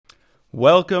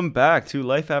Welcome back to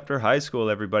Life After High School,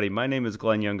 everybody. My name is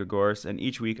Glenn Younger-Goris, and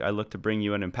each week I look to bring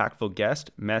you an impactful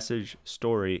guest, message,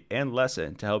 story, and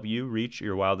lesson to help you reach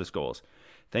your wildest goals.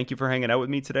 Thank you for hanging out with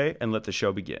me today, and let the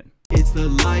show begin. It's the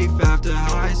Life After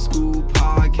High School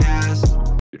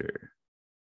podcast.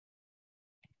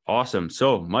 Awesome.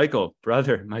 So, Michael,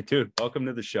 brother, my dude, welcome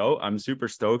to the show. I'm super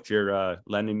stoked you're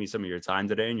lending me some of your time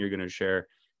today, and you're going to share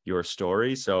your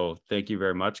story. So, thank you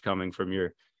very much coming from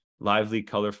your lively,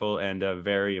 colorful, and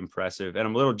very impressive. And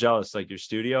I'm a little jealous, like your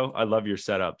studio. I love your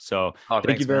setup. So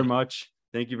thank you very much.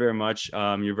 Thank you very much.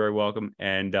 You're very welcome.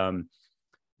 And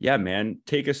yeah, man,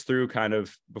 take us through kind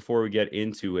of before we get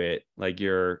into it, like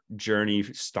your journey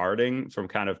starting from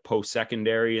kind of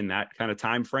post-secondary and that kind of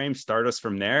time frame. Start us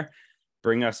from there,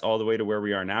 bring us all the way to where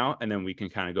we are now, and then we can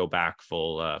kind of go back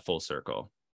full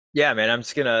circle. Yeah, man, I'm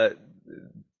just gonna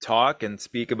talk and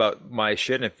speak about my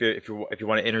shit, and if you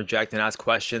want to interject and ask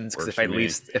questions, because if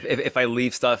I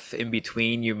leave stuff in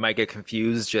between, you might get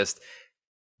confused. Just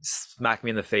smack me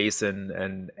in the face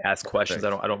and ask questions. I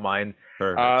don't mind.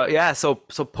 Yeah. So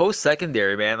post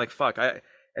secondary, man. Like fuck, I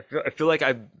feel like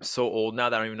I'm so old now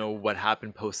that I don't even know what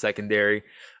happened post secondary.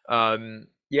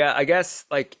 Yeah, I guess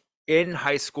like in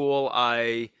high school,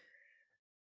 I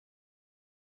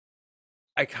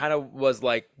kind of was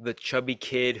like the chubby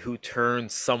kid who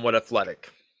turned somewhat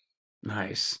athletic.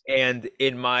 Nice. And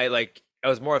in my I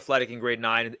was more athletic in grade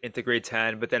 9 into grade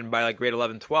 10, but then by like grade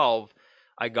 11, 12,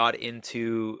 I got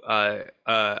into a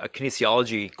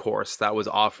kinesiology course that was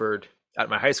offered at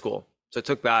my high school. So I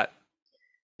took that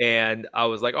and I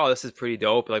was like, oh, this is pretty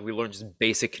dope. Like we learned just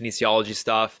basic kinesiology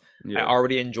stuff. Yeah. I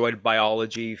already enjoyed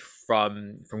biology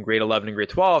from grade 11 and grade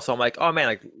 12. So I'm like, oh man,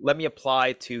 like let me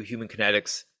apply to human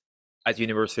kinetics at the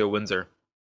University of Windsor,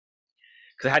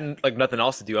 because I hadn't like nothing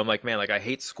else to do. I'm like, man, like I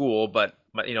hate school, but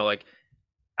you know, like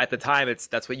at the time,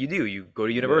 that's what you do. You go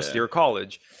to university or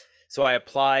college. So I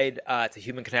applied to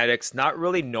human kinetics, not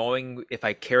really knowing if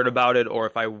I cared about it or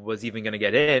if I was even going to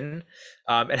get in.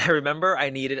 And I remember I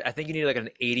think you needed like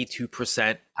an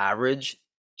 82% average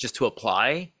just to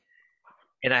apply,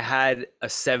 and I had a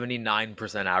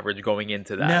 79% average going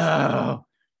into that. No.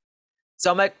 So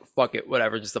I'm like, fuck it,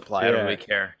 whatever, just apply. I don't really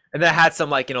care. And then I had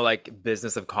some like, you know, like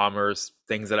business of commerce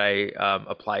things that I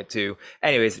applied to.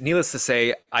 Anyways, needless to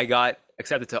say, I got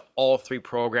accepted to all 3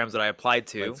 programs that I applied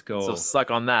to. Let's go. So suck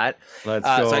on that. Let's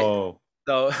go.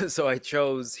 So I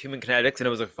chose human kinetics, and it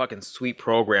was a fucking sweet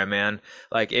program, man.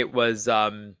 Like it was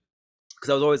because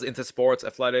I was always into sports,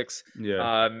 athletics.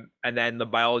 Yeah. And then the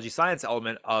biology science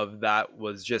element of that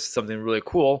was just something really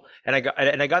cool. And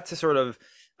I got to sort of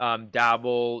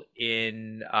dabble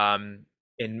in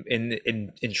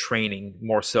training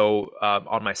more so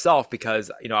on myself,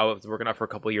 because you know I was working out for a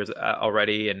couple of years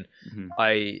already, and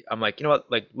I'm like, you know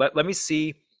what, like let me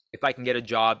see if I can get a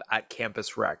job at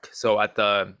Campus Rec. So at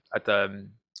the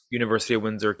University of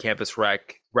Windsor Campus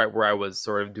Rec, right where I was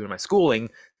sort of doing my schooling,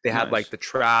 they had like the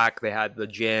track, they had the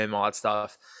gym, all that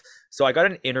stuff. So I got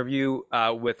an interview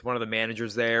with one of the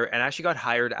managers there, and I actually got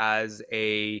hired as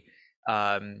a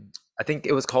I think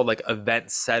it was called like event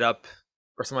setup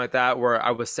or something like that, where I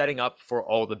was setting up for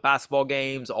all the basketball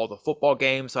games, all the football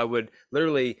games. So I would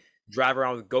literally drive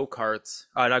around with golf carts,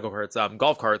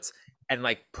 and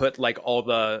like put like all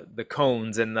the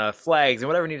cones and the flags and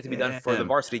whatever needed to be done for the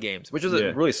varsity games, which was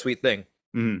a really sweet thing.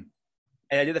 And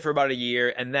I did that for about a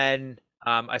year, and then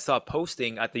I saw a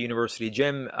posting at the university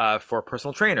gym for a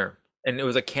personal trainer, and it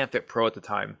was a CamFit Pro at the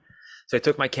time. So I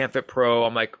took my CamFit Pro.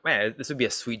 I'm like, man, this would be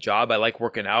a sweet job. I like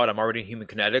working out. I'm already in human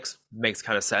kinetics. Makes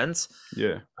kind of sense.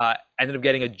 Yeah. I ended up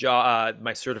getting a job,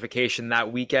 my certification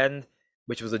that weekend,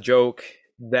 which was a joke.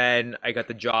 Then I got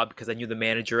the job because I knew the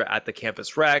manager at the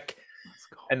Campus Rec,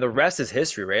 and the rest is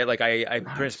history, right? Like I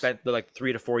pretty much spent like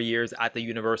 3 to 4 years at the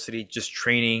university just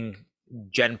training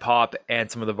Gen Pop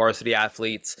and some of the varsity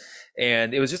athletes,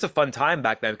 and it was just a fun time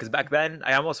back then, because back then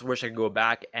I almost wish I could go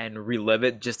back and relive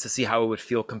it just to see how it would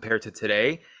feel compared to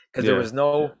today, because there was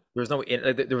no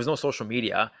social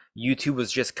media. YouTube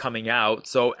was just coming out,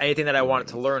 so anything that I wanted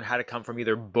to learn had to come from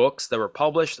either books that were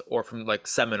published or from like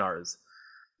seminars.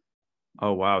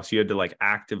 Oh wow, so you had to like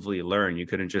actively learn. You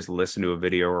couldn't just listen to a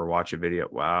video or watch a video.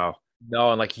 Wow.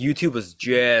 No, and like YouTube was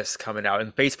just coming out,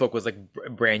 and Facebook was like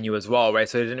brand new as well, right?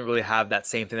 So it didn't really have that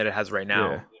same thing that it has right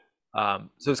now.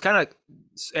 So it's kind of,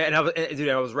 and I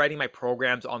was writing my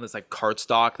programs on this like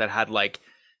cardstock that had like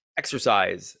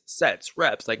exercise sets,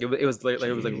 reps. Like it was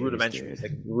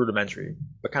rudimentary,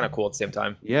 but kind of cool at the same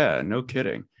time. Yeah, no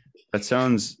kidding. That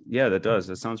sounds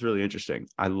really interesting.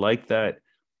 I like that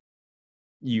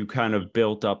you kind of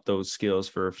built up those skills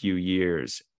for a few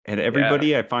years And Yeah.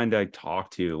 everybody I find I talk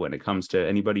to when it comes to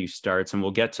anybody who starts, and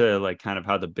we'll get to like kind of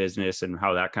how the business and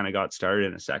how that kind of got started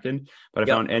in a second. But I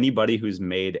Yep. found anybody who's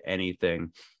made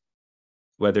anything,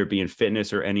 whether it be in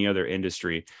fitness or any other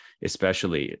industry,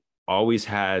 especially, always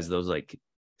has those like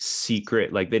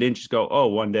secret, like they didn't just go, oh,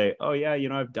 one day, oh yeah,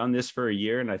 I've done this for a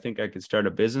year and I think I could start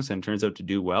a business, and turns out to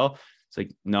do well. It's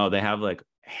like, no, they have like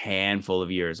handful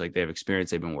of years, like they have experience,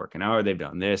 they've been working out, or they've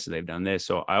done this, and they've done this.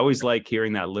 So I always like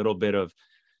hearing that little bit of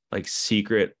like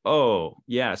secret, oh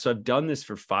yeah, so I've done this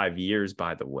for 5 years,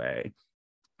 by the way,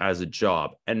 as a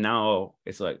job. And now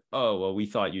it's like, oh, well, we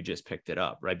thought you just picked it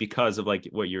up, right? Because of like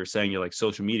what you were saying, you're like,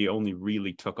 social media only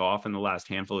really took off in the last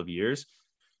handful of years.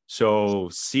 So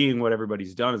seeing what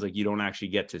everybody's done is like, you don't actually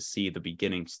get to see the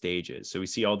beginning stages. So we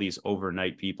see all these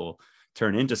overnight people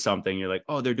turn into something. You're like,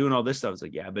 oh, they're doing all this stuff. It's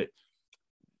like, yeah, but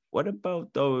what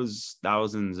about those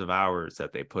thousands of hours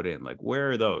that they put in? Like,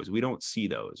 where are those? We don't see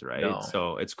those, right? No.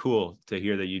 So it's cool to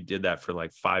hear that you did that for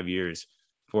like 5 years,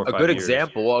 4 or A 5 good years.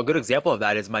 example. Well, a good example of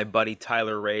that is my buddy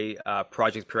Tyler Ray,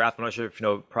 Project Pure Athlete. I'm not sure if you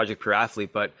know Project Pure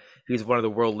Athlete, but he's one of the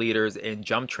world leaders in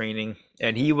jump training,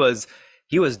 and he was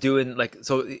doing like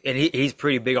so, and he's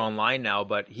pretty big online now,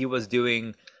 but he was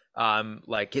doing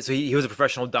like so he was a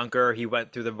professional dunker. He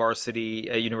went through the varsity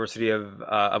University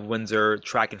of Windsor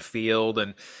track and field,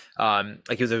 and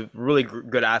like he was a really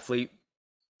good athlete.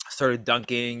 Started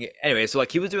dunking anyway, so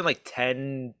like he was doing like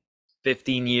 10,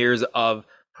 15 years of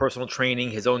personal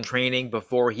training, his own training,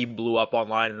 before he blew up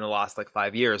online in the last like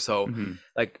 5 years. So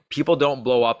like people don't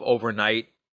blow up overnight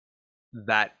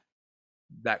that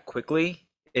quickly.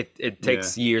 It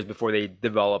takes years before they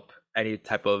develop any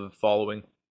type of following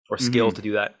or skill to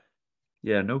do that.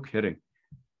 Yeah, no kidding.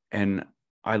 And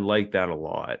I like that a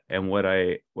lot. And what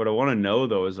I want to know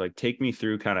though is like, take me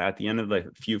through kind of at the end of like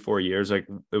a few 4 years, like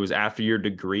it was after your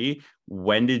degree.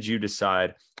 When did you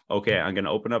decide, okay, I'm going to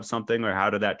open up something, or how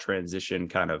did that transition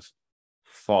kind of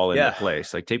fall into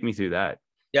place? Like, take me through that.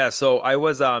 Yeah. So I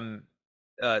was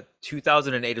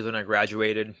 2008 is when I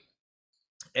graduated,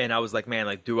 and I was like, man,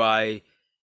 like, do I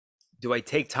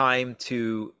take time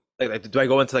to like do I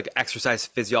go into like exercise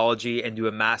physiology and do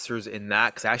a master's in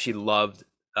that? Because I actually loved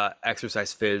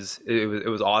exercise phys. It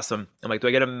was awesome. I'm like, do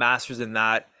I get a master's in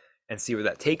that and see where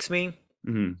that takes me,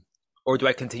 or do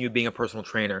I continue being a personal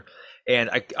trainer?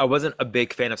 And I wasn't a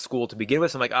big fan of school to begin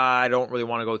with. So I'm like, I don't really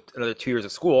want to go another 2 years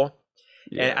of school.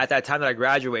 Yeah. And at that time that I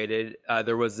graduated,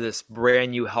 there was this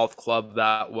brand new health club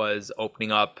that was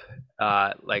opening up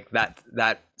like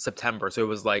that September. So it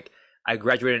was like I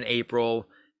graduated in April.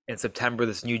 In September,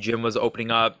 this new gym was opening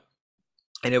up,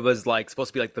 and it was like supposed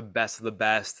to be like the best of the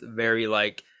best, very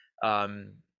like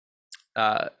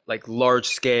large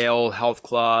scale health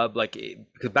club. Like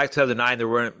because back 2009, there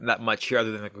weren't that much here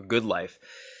other than like a Good Life.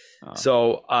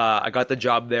 So I got the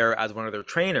job there as one of their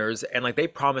trainers, and like they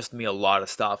promised me a lot of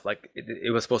stuff. Like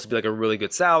it was supposed to be like a really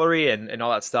good salary and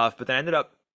all that stuff. But then I ended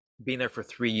up being there for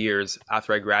 3 years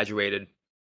after I graduated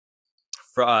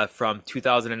from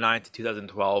 2009 to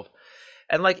 2012.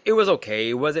 And like it was okay.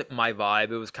 It wasn't my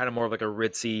vibe. It was kind of more of like a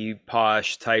ritzy,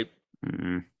 posh type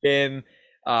gym.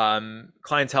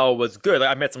 Clientele was good. Like,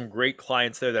 I met some great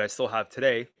clients there that I still have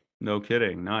today. No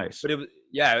kidding. Nice. But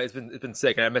it's been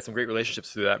sick, and I met some great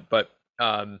relationships through that. But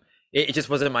it just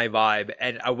wasn't my vibe,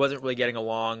 and I wasn't really getting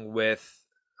along with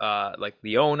like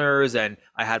the owners, and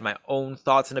I had my own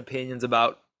thoughts and opinions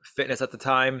about fitness at the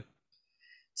time.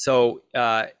 So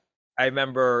I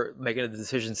remember making a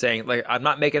decision saying, like, I'm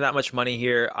not making that much money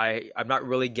here. I'm not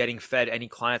really getting fed any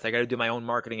clients. I got to do my own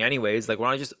marketing anyways. Like, why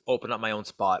don't I just open up my own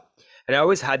spot? And I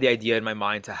always had the idea in my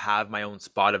mind to have my own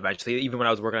spot eventually. Even when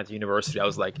I was working at the university, I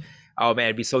was like, oh man,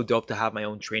 it'd be so dope to have my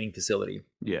own training facility.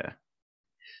 Yeah.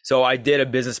 So I did a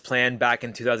business plan back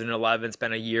in 2011,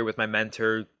 spent a year with my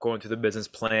mentor going through the business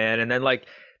plan. And then like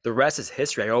the rest is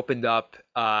history. I opened up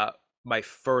my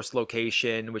first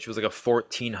location, which was like a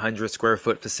 1,400 square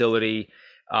foot facility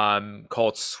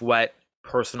called Sweat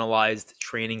Personalized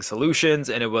Training Solutions.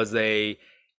 And it was a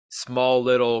small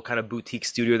little kind of boutique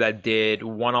studio that did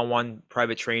one-on-one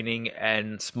private training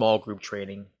and small group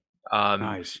training.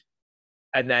 Nice.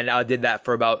 And then I did that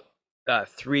for about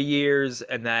 3 years.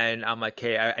 And then I'm like,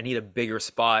 hey, I need a bigger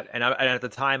spot. And at the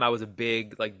time I was a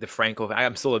big like DeFranco fan.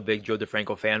 I'm still a big Joe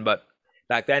DeFranco fan, but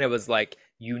back then it was like,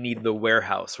 you need the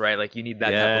warehouse, right? Like you need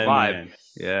that type of vibe. Man.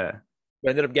 Yeah.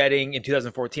 We ended up getting in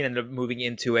 2014, ended up moving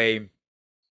into a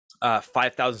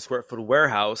 5,000 square foot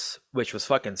warehouse, which was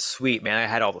fucking sweet, man. I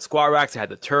had all the squat racks, I had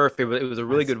the turf. It was a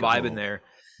really good vibe in there.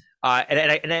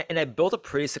 And I built a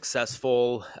pretty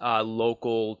successful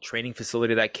local training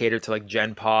facility that catered to like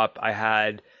Gen Pop. I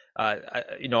had,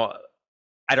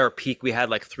 at our peak, we had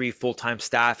like 3 full-time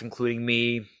staff, including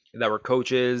me, that were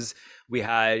coaches. We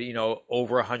had, you know,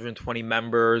 over 120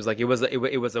 members. Like it was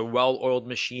a well-oiled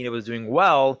machine. It was doing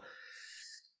well.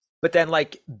 But then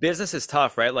like business is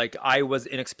tough, right? Like I was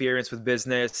inexperienced with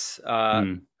business.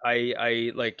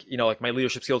 I like, you know, like my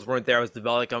leadership skills weren't there.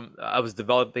 I was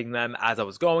developing them as I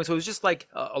was going. So it was just like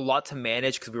a lot to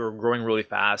manage because we were growing really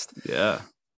fast. Yeah.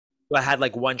 I had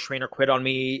like one trainer quit on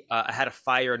me. I had to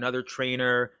fire another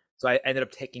trainer. So I ended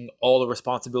up taking all the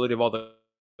responsibility of all the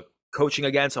coaching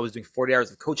again. So I was doing 40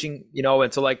 hours of coaching, you know,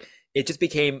 and so like it just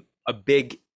became a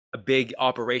big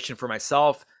operation for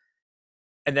myself.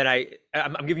 And then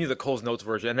I'm giving you the Coles Notes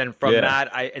version. And then from that,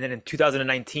 and then in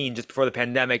 2019, just before the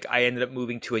pandemic, I ended up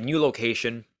moving to a new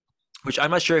location, which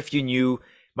I'm not sure if you knew.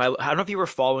 I don't know if you were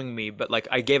following me, but like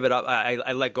I gave it up.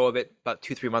 I let go of it about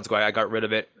 2-3 months ago. I got rid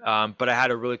of it. But I had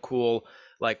a really cool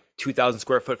like 2,000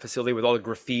 square foot facility with all the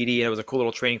graffiti, and it was a cool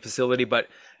little training facility. But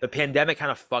the pandemic kind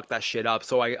of fucked that shit up.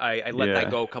 So I let that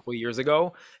go a couple of years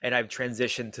ago, and I've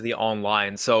transitioned to the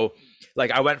online. So like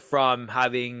I went from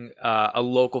having a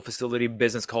local facility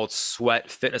business called Sweat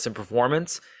Fitness and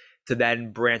Performance to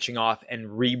then branching off and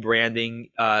rebranding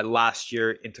last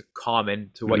year into Common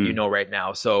to what you know right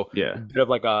now. So a bit of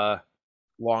like a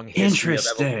long history.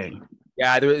 Interesting.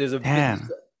 There's a big,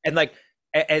 and like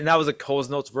and that was a Coles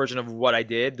Notes version of what I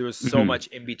did. There was so much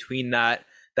in between that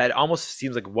it almost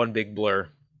seems like one big blur.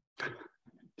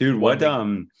 Dude, wow,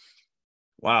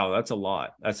 that's a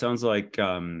lot. That sounds like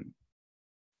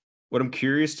what I'm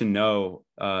curious to know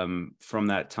from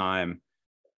that time.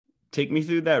 Take me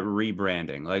through that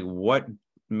rebranding. Like what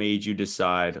made you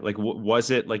decide, like was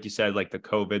it like you said, like the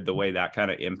COVID, the way that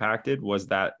kind of impacted? Was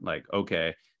that like,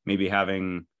 okay, maybe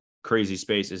having crazy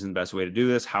space isn't the best way to do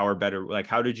this? How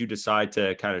did you decide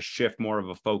to kind of shift more of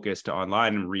a focus to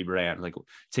online and rebrand? Like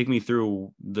take me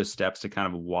through the steps to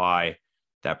kind of why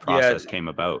that process came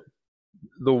about.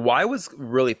 The why was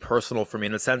really personal for me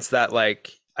in the sense that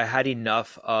like I had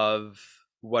enough of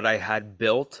what I had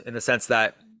built, in the sense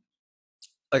that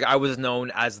like I was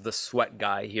known as the sweat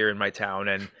guy here in my town,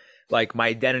 and like my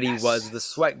identity was the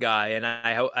sweat guy, and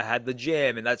I had the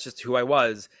gym, and that's just who I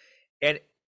was. And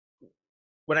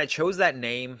when I chose that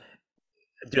name,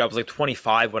 dude, I was like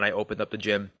 25 when I opened up the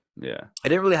gym. Yeah. I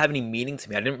didn't really have any meaning to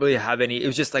me. I didn't really have any. It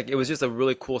was just a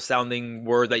really cool sounding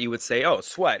word that you would say, "Oh,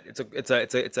 sweat."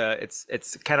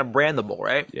 It's kind of brandable,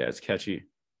 right? Yeah, it's catchy.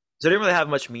 So I didn't really have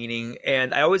much meaning,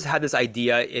 and I always had this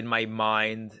idea in my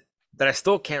mind that I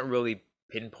still can't really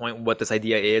pinpoint what this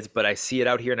idea is, but I see it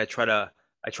out here, and I try to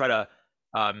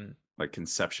like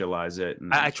conceptualize it.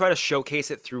 And I try to showcase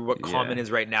it through what Common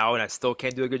is right now, and I still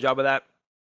can't do a good job of that.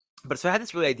 But so I had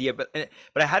this really idea, but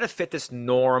I had to fit this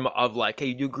norm of like, hey,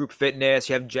 you do group fitness,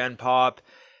 you have Gen Pop,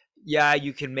 yeah,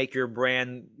 you can make your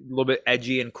brand a little bit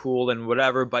edgy and cool and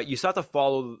whatever, but you still have to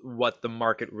follow what the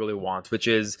market really wants, which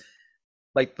is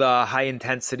like the high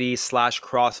intensity /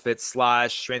 CrossFit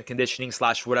 / strength conditioning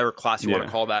 / whatever class you want to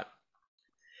call that.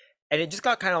 And it just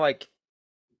got kind of like,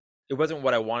 it wasn't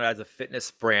what I wanted as a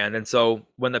fitness brand. And so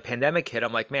when the pandemic hit,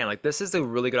 I'm like, man, like this is a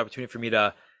really good opportunity for me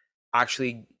to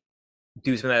actually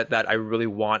do something that I really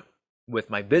want with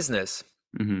my business,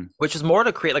 which is more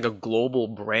to create like a global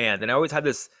brand. And I always had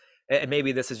this, and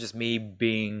maybe this is just me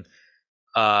being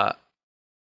 1/10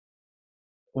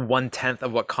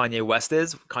 of what Kanye West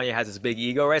is. Kanye has this big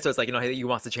ego, right? So it's like, you know, he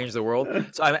wants to change the world.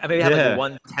 So I maybe have like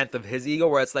 1/10 of his ego,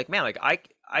 where it's like, man, like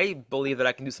I believe that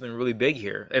I can do something really big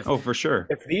here. For sure.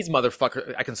 If these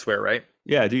motherfuckers, I can swear, right?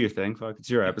 Yeah, do your thing. Fuck, it's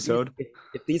your episode.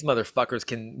 If these motherfuckers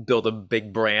can build a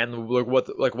big brand,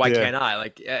 why can't I?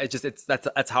 Like,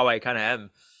 that's how I kind of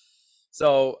am.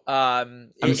 So,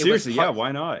 seriously,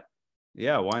 why not?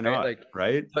 Yeah, why not?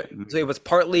 Right? So it was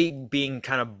partly being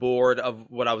kind of bored of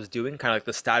what I was doing, kind of like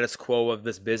the status quo of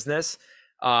this business.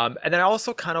 And then I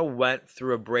also kind of went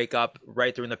through a breakup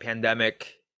right during the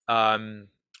pandemic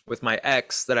with my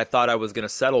ex that I thought I was going to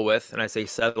settle with. And I say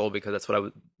settle because that's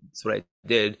what I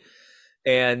did.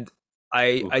 And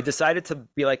I decided to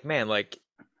be like, man, like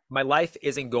my life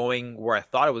isn't going where I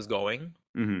thought it was going.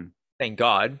 Thank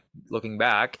God, looking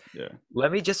back. Yeah.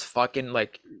 Let me just fucking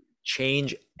like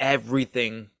change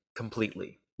everything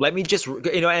completely. Let me just,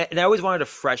 you know, and I always wanted a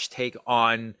fresh take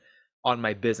on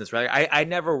my business, right? I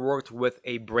never worked with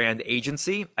a brand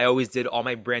agency. I always did all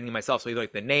my branding myself. So either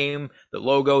like the name, the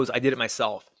logos, I did it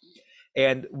myself.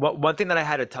 And one thing that I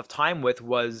had a tough time with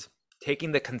was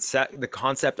taking the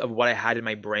concept of what I had in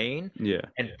my brain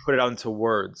and put it out into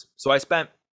words. So I spent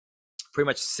pretty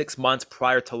much 6 months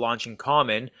prior to launching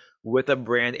Common with a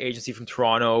brand agency from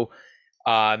Toronto.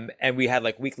 And we had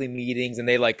like weekly meetings, and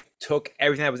they like took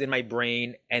everything that was in my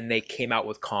brain and they came out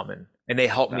with Common. and they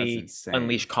helped That's me insane.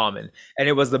 unleash Common. And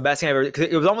it was the best thing I ever, 'cause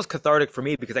it was almost cathartic for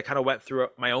me because I kind of went through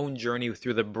my own journey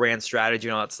through the brand strategy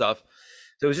and all that stuff.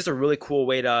 So it was just a really cool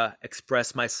way to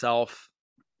express myself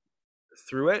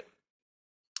through it.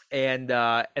 And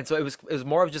so it was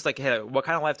more of just like, hey, what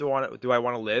kind of life do I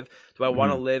want to live? Do I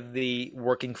want to live the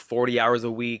working 40 hours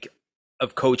a week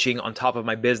of coaching on top of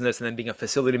my business and then being a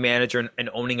facility manager and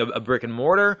owning a brick and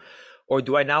mortar? Or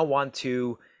do I now want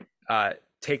to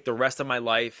take the rest of my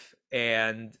life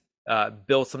and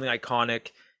build something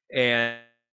iconic and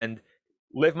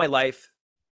live my life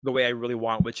the way I really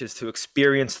want, which is to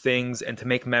experience things and to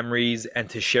make memories and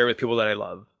to share with people that I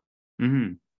love.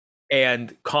 Mm-hmm.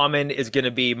 And Common is going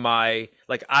to be my,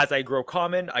 like, as I grow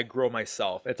Common, I grow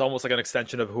myself. It's almost like an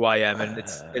extension of who I am. And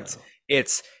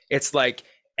it's like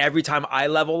every time I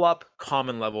level up,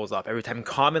 Common levels up. Every time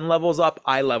Common levels up,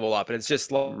 I level up. And it's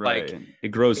just like it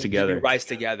grows together. We rise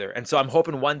together. And so I'm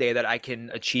hoping one day that I can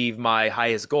achieve my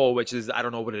highest goal, which is, I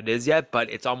don't know what it is yet,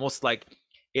 but it's almost like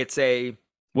it's a...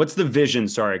 What's the vision?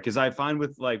 Sorry. Because I find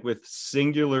with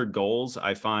singular goals,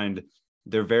 I find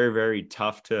they're very, very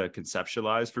tough to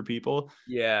conceptualize for people.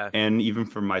 Yeah. And even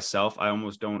for myself, I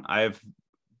have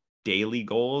daily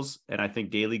goals, and I think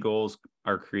daily goals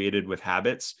are created with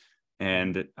habits.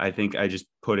 And I think I just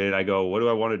I go, what do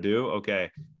I want to do? Okay,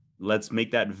 let's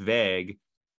make that vague,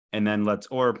 and then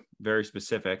or very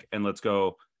specific, and let's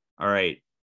go, all right,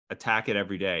 attack it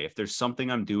every day. If there's something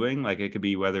I'm doing, like it could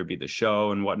be, whether it be the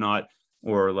show and whatnot,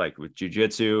 or like with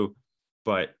jujitsu,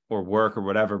 or work or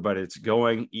whatever, but it's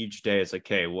going each day. It's like,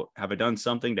 okay, well, have I done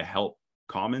something to help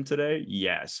Common today?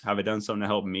 Yes. Have I done something to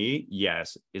help me?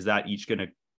 Yes. Is that each going to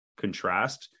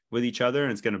contrast with each other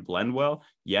and it's going to blend well?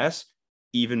 Yes.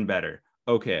 Even better.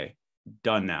 Okay,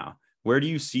 done now. Where do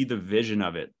you see the vision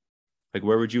of it? Like,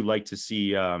 where would you like to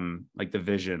see like the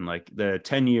vision, like the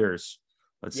 10 years?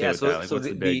 Let's say so, that. Like, so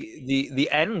the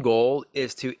end goal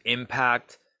is to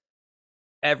impact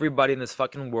everybody in this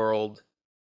fucking world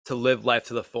to live life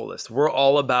to the fullest. We're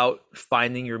all about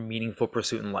finding your meaningful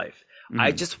pursuit in life.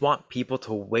 I just want people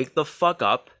to wake the fuck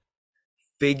up,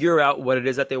 figure out what it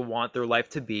is that they want their life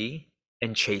to be,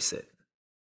 and chase it.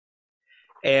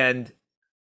 And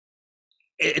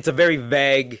it's a very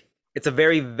vague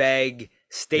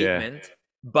statement,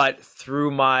 but through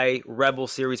my Rebel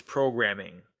Series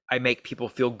programming, I make people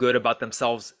feel good about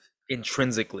themselves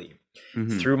intrinsically.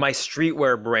 Through my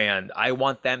streetwear brand, I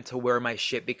want them to wear my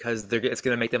shit because it's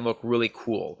going to make them look really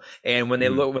cool. And when they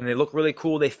look really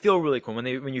cool, they feel really cool.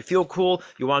 When you feel cool,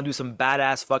 you want to do some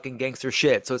badass fucking gangster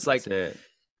shit. So it's like,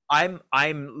 I'm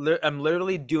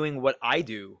literally doing what I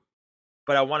do,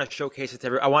 but I want to showcase it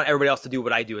to I want everybody else to do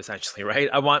what I do, essentially, right?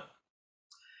 I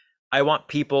want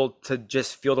people to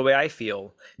just feel the way I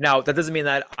feel. Now, that doesn't mean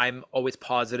that I'm always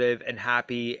positive and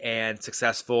happy and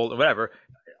successful or whatever.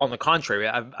 On the contrary,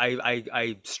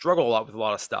 I struggle a lot with a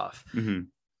lot of stuff.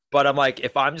 But I'm like,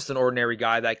 if I'm just an ordinary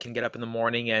guy that can get up in the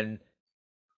morning and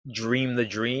dream the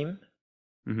dream,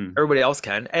 everybody else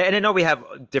can. And I know we have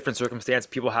different circumstances.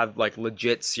 People have like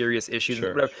legit serious issues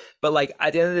and whatever. But like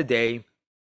at the end of the day,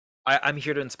 I'm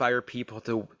here to inspire people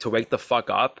to wake the fuck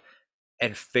up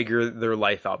and figure their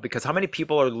life out. Because how many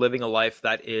people are living a life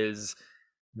that is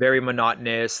very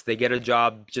monotonous? They get a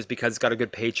job just because it's got a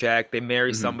good paycheck. They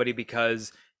marry somebody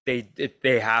because they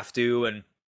have to, and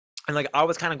like I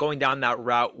was kind of going down that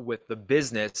route with the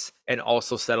business and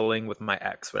also settling with my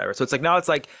ex, whatever. So it's like, now it's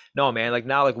like, no, man, like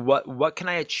now, like what can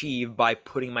I achieve by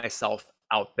putting myself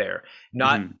out there?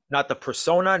 Not the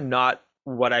persona, not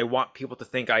what I want people to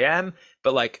think I am,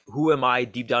 but like, who am I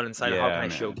deep down inside? How can I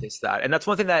showcase that? And that's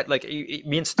one thing that like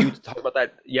me and Stu talked about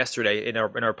that yesterday in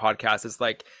our podcast. It's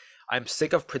like, I'm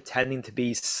sick of pretending to be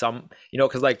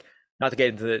because like, not to get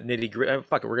into the nitty gritty,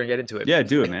 fuck it, we're gonna get into it. Yeah,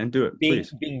 do it, man. Do it,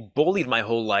 please. Being bullied my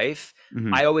whole life,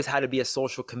 I always had to be a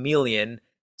social chameleon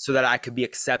so that I could be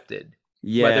accepted.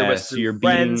 Yeah, so you're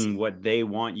being what they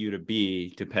want you to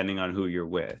be, depending on who you're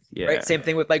with. Yeah, right. Same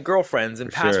thing with like girlfriends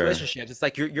and past relationships. It's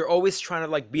like you're always trying to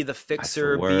like be the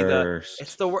fixer,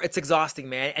 it's exhausting,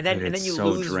 man. And then you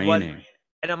lose draining.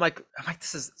 And I'm like,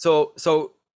 this is so.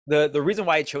 The reason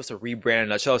why I chose to rebrand in a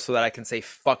nutshell is so that I can say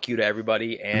fuck you to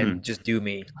everybody and just do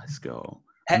me. Let's go.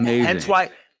 Hence why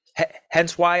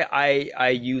I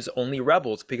use only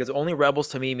rebels, because only rebels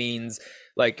to me means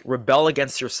like rebel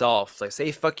against yourself. Like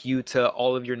say fuck you to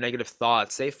all of your negative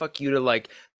thoughts. Say fuck you to like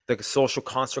the social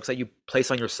constructs that you place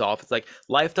on yourself. It's like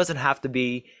life doesn't have to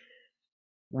be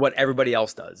what everybody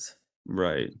else does.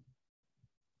 Right.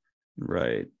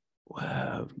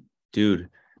 Wow. Dude,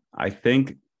 I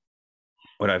think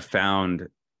what I've found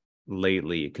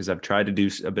lately, because I've tried to do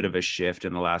a bit of a shift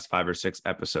in the last 5 or 6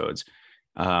 episodes,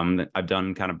 I've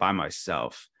done kind of by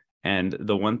myself, And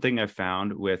the one thing I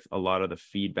found with a lot of the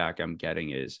feedback I'm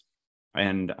getting is,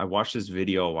 and I watched this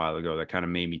video a while ago that kind of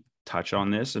made me touch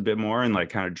on this a bit more and like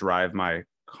kind of drive my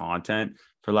content,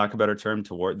 for lack of a better term,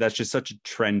 toward, that's just such a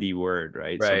trendy word,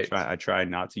 right? So I try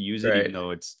not to use it, even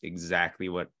though it's exactly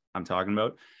what I'm talking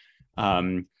about.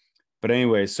 But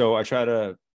anyway, so I try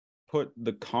to put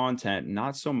the content,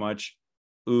 not so much,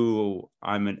 ooh,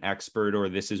 I'm an expert, or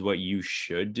this is what you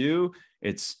should do.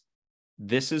 It's,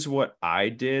 this is what I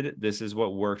did. This is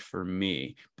what worked for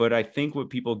me. But I think what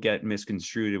people get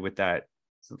misconstrued with that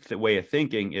way of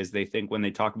thinking is they think when they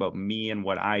talk about me and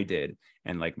what I did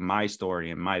and like my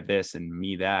story and my this and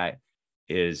me that,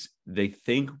 is they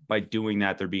think by doing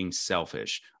that they're being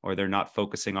selfish or they're not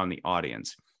focusing on the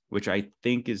audience, which I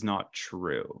think is not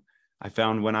true. I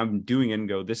found when I'm doing it and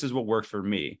go, this is what worked for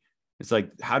me. It's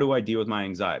like, how do I deal with my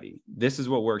anxiety? This is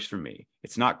what works for me.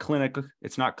 It's not clinical.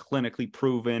 It's not clinically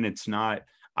proven. It's not,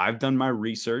 I've done my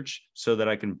research so that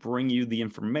I can bring you the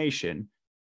information,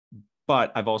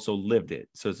 but I've also lived it.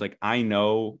 So it's like, I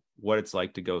know what it's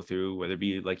like to go through, whether it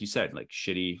be, like you said, like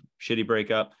shitty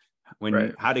breakup,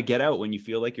 when how to get out when you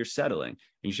feel like you're settling. And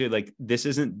you should, like, this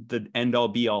isn't the end all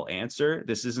be all answer.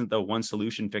 This isn't the one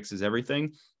solution fixes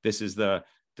everything. This is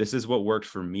what worked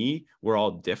for me. We're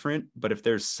all different. But if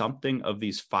there's something of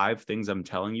these 5 things I'm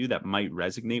telling you that might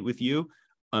resonate with you,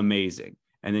 amazing.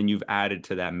 And then you've added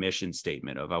to that mission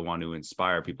statement of, I want to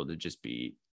inspire people to just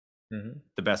be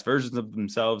the best versions of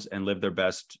themselves and live their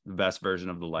best version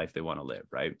of the life they want to live.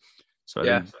 Right. So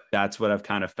I think that's what I've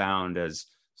kind of found as,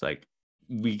 it's like,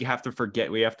 we have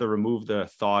to remove the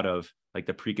thought of like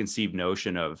the preconceived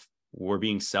notion of we're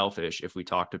being selfish if we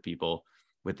talk to people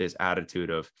with this attitude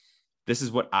of, this is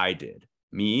what I did.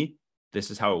 Me, this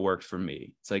is how it worked for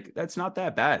me. It's like, that's not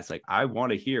that bad. It's like, I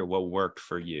want to hear what worked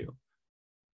for you.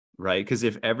 Right. Because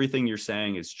if everything you're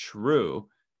saying is true,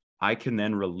 I can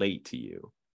then relate to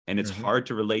you. And it's hard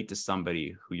to relate to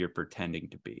somebody who you're pretending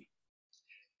to be.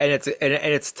 And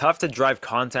it's tough to drive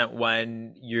content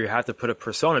when you have to put a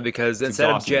persona, because it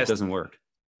doesn't work.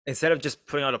 Instead of just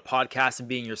putting out a podcast and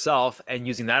being yourself and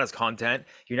using that as content,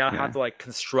 you now have to like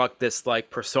construct this like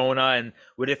persona. And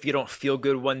what if you don't feel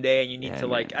good one day and you need to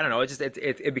like, I don't know,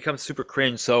 it becomes super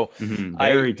cringe. So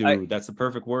that's the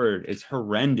perfect word. It's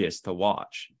horrendous to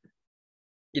watch.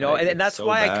 You know, and that's so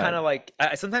why bad. I kind of like,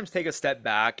 I sometimes take a step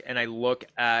back and I look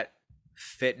at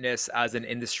fitness as an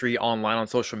industry online on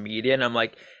social media, and I'm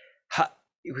like,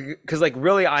 because like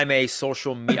really I'm a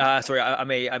social media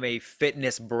I'm a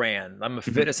fitness brand. I'm a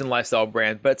fitness and lifestyle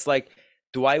brand, but it's like,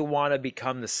 do I want to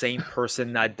become the same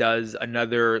person that does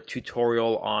another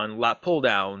tutorial on lat pull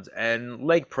downs and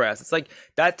leg press? It's like,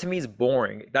 that to me is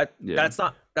boring. That's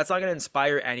not going to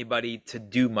inspire anybody to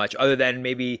do much other than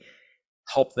maybe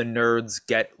help the nerds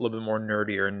get a little bit more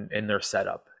nerdier in their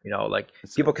setup. You know, like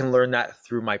people can learn that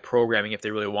through my programming if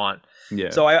they really want.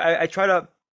 So I try to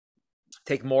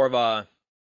take more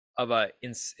of a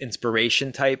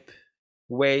inspiration type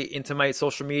way into my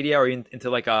social media, or into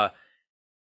like I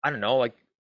don't know, like,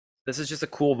 this is just a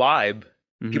cool vibe.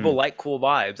 People like cool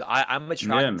vibes. I'm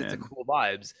attracted to cool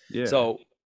vibes. So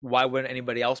why wouldn't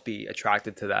anybody else be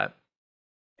attracted to that?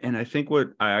 And I think what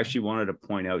I actually wanted to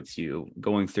point out to you,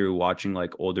 going through watching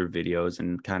like older videos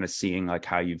and kind of seeing like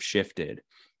how you've shifted,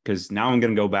 because now I'm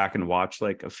going to go back and watch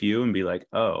like a few and be like,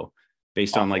 oh,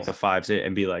 based on like the 5s,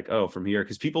 and be like, oh, from here.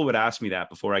 Because people would ask me that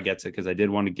before I get to, because I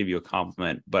did want to give you a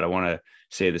compliment, but I want to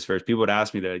say this first. People would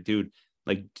ask me that, like, dude,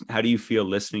 like, how do you feel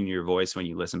listening to your voice when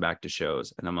you listen back to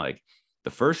shows? And I'm like,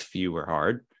 the first few were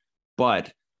hard,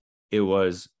 but it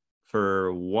was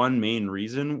for one main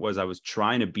reason, was I was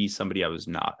trying to be somebody I was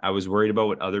not. I was worried about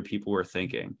what other people were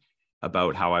thinking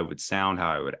about how I would sound, how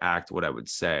I would act, what I would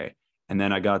say. And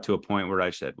then I got to a point where I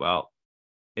said, well,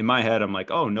 in my head, I'm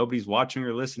like, oh, nobody's watching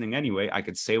or listening anyway. I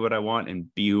could say what I want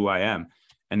and be who I am.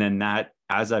 And then that,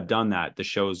 as I've done that, the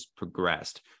show's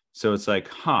progressed. So it's like,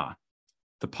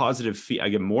 the positive I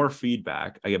get more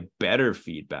feedback, I get better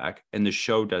feedback, and the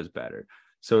show does better.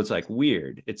 So it's like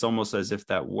weird. It's almost as if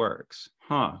that works.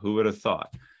 Who would have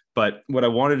thought? But what I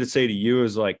wanted to say to you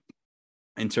is, like,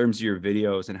 in terms of your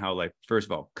videos and how, like, first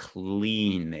of all,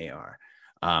 clean they are.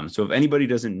 So if anybody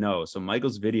doesn't know, so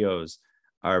Michael's videos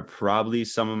are probably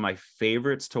some of my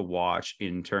favorites to watch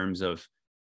in terms of,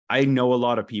 I know a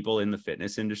lot of people in the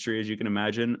fitness industry, as you can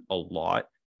imagine, a lot.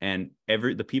 And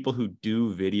the people who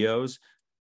do videos,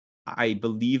 I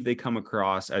believe they come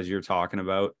across as you're talking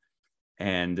about.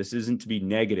 And this isn't to be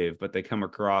negative, but they come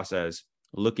across as,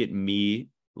 look at me,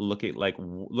 look at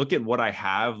what I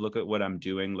have, look at what I'm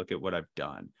doing, look at what I've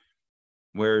done.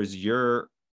 Whereas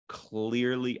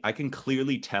I can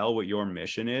clearly tell what your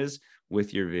mission is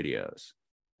with your videos.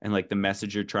 and like the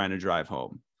message you're trying to drive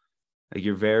home. Like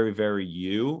you're very, very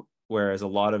you. Whereas a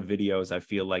lot of videos, I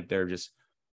feel like they're just,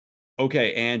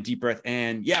 okay, and deep breath,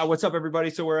 and yeah, what's up, everybody?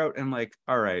 So we're out, and like,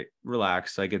 all right,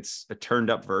 relax. Like it's a turned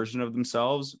up version of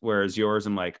themselves. Whereas yours,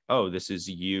 I'm like, oh, this is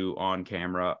you on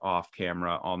camera, off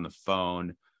camera, on the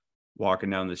phone, walking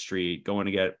down the street, going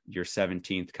to get your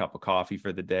 17th cup of coffee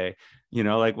for the day, you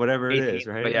know, like whatever it 18th, is,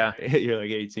 right? but yeah. You're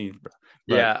like 18th, bro.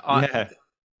 But, Yeah. yeah.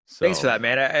 Thanks for So, that,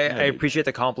 man. I appreciate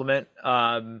the compliment.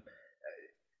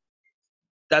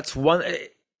 That's one,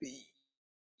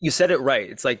 you said it right.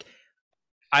 It's like,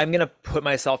 I'm going to put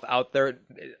myself out there,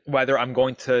 whether I'm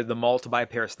going to the mall to buy a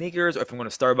pair of sneakers, or if I'm going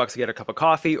to Starbucks to get a cup of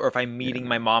coffee, or if I'm meeting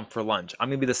my mom for lunch. I'm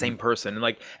going to be the same person. And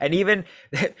like, and even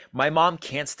my mom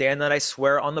can't stand that I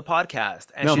swear on the podcast.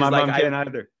 And no, she's my like, mom can't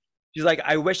either. She's like,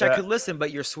 I wish I could listen,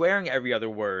 but you're swearing every other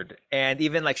word. And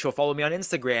even like, she'll follow me on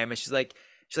Instagram, and she's like,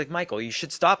 Michael, you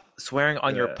should stop swearing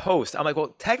on your post. I'm like,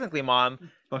 well, technically, Mom,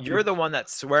 you're the one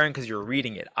that's swearing because you're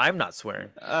reading it. I'm not swearing.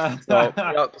 But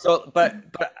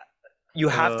you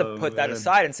have to put that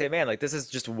aside and say, man, like this is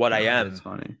just what I am. That's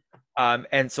funny.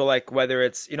 And so like whether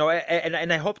it's, you know,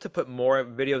 and I hope to put more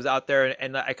videos out there,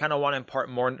 and I kind of want to impart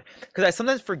more, because I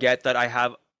sometimes forget that I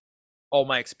have all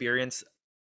my experience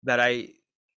that I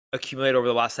accumulated over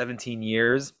the last 17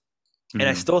 years. And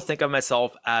I still think of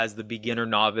myself as the beginner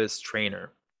novice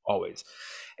trainer always.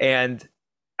 And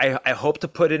I hope to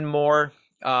put in more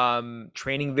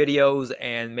training videos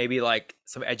and maybe like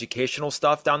some educational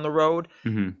stuff down the road,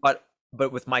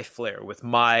 but with my flair, with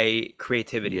my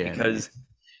creativity, because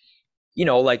you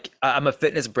know, like I'm a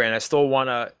fitness brand. I still want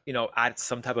to, you know, add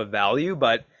some type of value,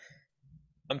 but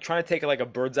I'm trying to take like a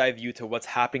bird's eye view to what's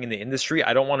happening in the industry.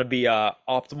 I don't want to be a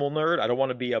optimal nerd. I don't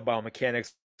want to be a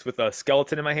biomechanics with a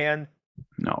skeleton in my hand.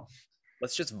 No,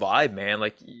 let's just vibe, man.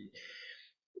 Like,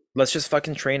 let's just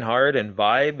fucking train hard and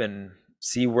vibe and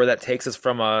see where that takes us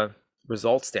from a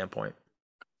result standpoint.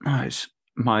 Nice.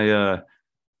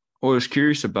 What I was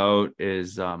curious about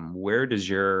is where does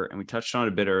your, and we touched on it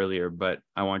a bit earlier, but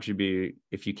I want you to be,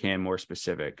 if you can, more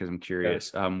specific, because I'm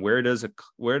curious. Yeah. Where does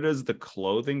the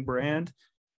clothing brand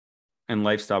and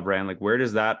lifestyle brand, like where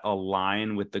does that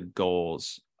align with the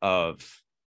goals of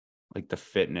like the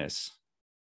fitness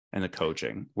and the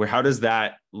coaching? How does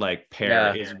that like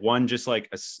pair? Is one just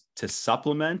like to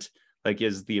supplement? Like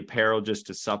is the apparel just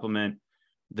to supplement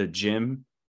the gym,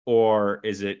 or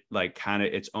is it like kind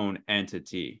of its own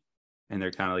entity? And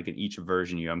they're kind of like in each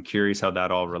version of you. I'm curious how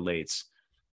that all relates.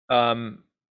 How can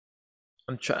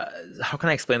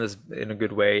I explain this in a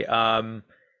good way?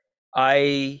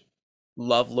 I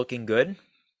love looking good.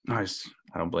 Nice.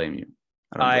 I don't blame you.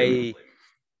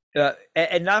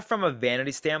 And not from a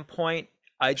vanity standpoint.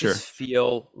 I just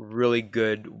feel really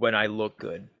good when I look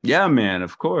good. Yeah, man,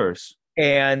 of course.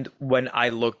 And when I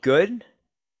look good,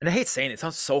 and I hate saying it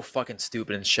sounds so fucking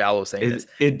stupid and shallow saying this.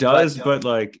 It does, but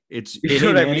like it's, you know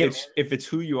what I mean? If it's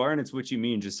who you are and it's what you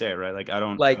mean, just say it, right? Like I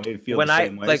don't like feel when the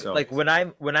same way, like when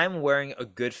I'm wearing a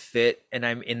good fit and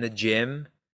I'm in the gym,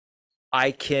 I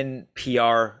can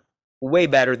PR way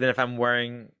better than if I'm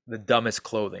wearing the dumbest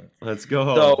clothing. Let's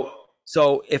go.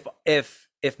 So if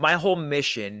my whole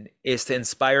mission is to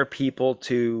inspire people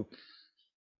to,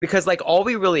 because like all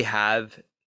we really have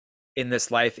in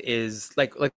this life is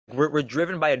like we're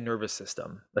driven by a nervous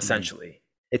system, essentially.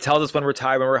 It tells us when we're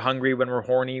tired, when we're hungry, when we're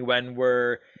horny, when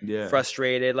we're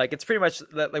frustrated. Like it's pretty much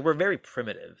like we're very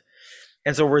primitive.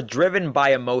 And so we're driven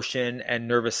by emotion and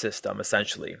nervous system,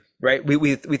 essentially, right?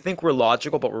 We think we're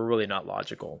logical, but we're really not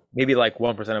logical. Maybe like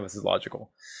 1% of us is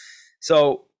logical.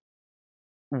 So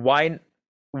why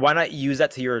not use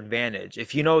that to your advantage?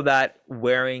 If you know that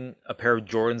wearing a pair of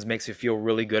Jordans makes you feel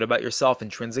really good about yourself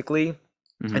intrinsically,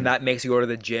 and that makes you go to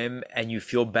the gym and you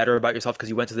feel better about yourself because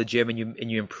you went to the gym and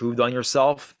you improved on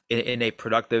yourself in a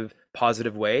productive,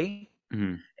 positive way.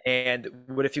 And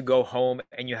what if you go home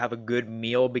and you have a good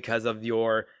meal because of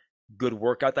your good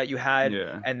workout that you had?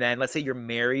 And then let's say you're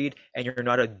married and you're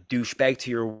not a douchebag to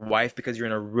your wife because you're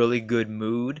in a really good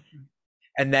mood.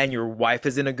 And then your wife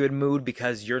is in a good mood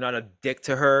because you're not a dick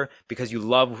to her because you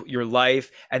love your life.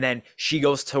 And then she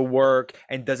goes to work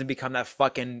and doesn't become that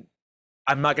fucking,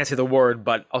 I'm not going to say the word,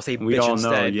 but I'll say we bitch all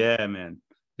instead. Know. Yeah, man.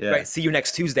 Yeah. Right. See you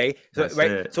next Tuesday. So,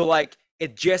 right. So like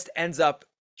it just ends up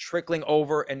trickling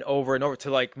over and over and over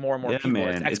to like more and more people.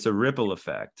 Man, it's a ripple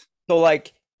effect. So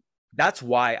like that's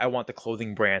why I want the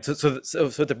clothing brand. So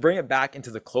to bring it back into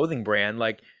the clothing brand,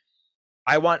 like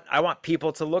I want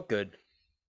people to look good.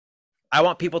 I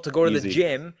want people to go to the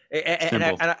gym, and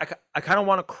I kind of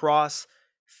want to cross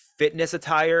fitness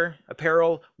attire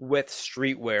apparel with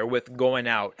streetwear with going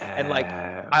out. And like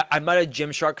I'm not a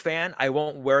Gymshark fan. I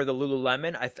won't wear the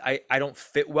Lululemon. I don't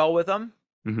fit well with them.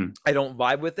 Mhm. I don't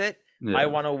vibe with it. Yeah. I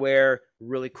want to wear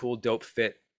really cool, dope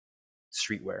fit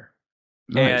streetwear.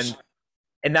 Nice.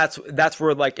 And that's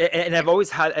where like, and I've always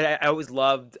had, I always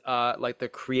loved like the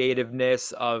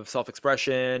creativeness of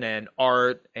self-expression and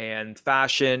art and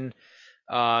fashion.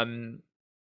 And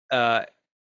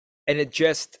it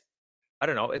just, I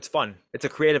don't know, it's fun. It's a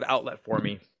creative outlet for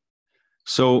me.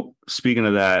 So speaking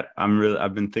of that,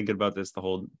 I've been thinking about this the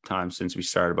whole time since we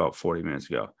started about 40 minutes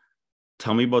ago.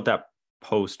 Tell me about that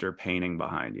poster painting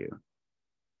behind you.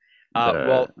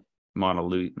 Well, Mona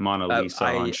Lisa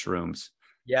on shrooms.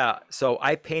 Yeah, so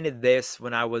I painted this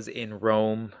when I was in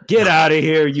Rome. Get out of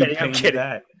here! You I'm painted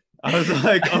that. I was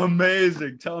like,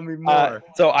 amazing. Tell me more.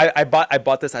 So I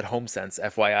bought this at HomeSense,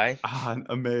 FYI.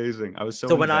 Amazing. I was so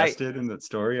invested in that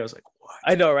story. I was like, what?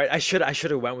 I know, right? I should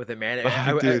have went with it, man.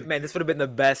 Man, this would have been the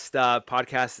best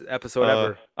podcast episode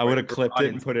ever. I would have clipped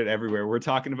it and put it everywhere. We're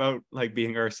talking about like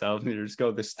being ourselves, and you just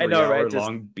go this 3-hour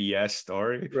long BS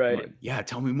story. Right? Like, yeah,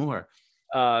 tell me more.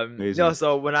 Amazing. No,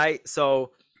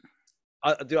 so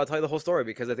dude, I'll tell you the whole story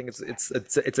because I think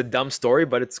it's a dumb story,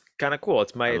 but it's kind of cool.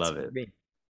 I love it. Me.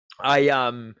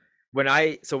 When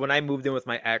I moved in with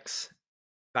my ex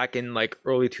back in like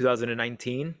early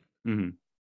 2019,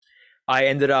 I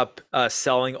ended up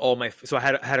selling all my. So I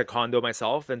had a condo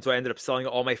myself, and so I ended up selling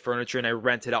all my furniture, and I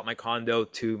rented out my condo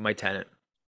to my tenant,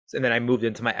 and then I moved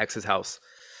into my ex's house.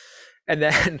 And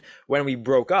then when we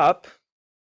broke up,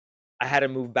 I had to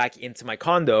move back into my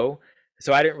condo,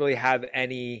 so I didn't really have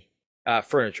any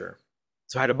furniture,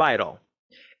 so I had to buy it all.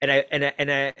 And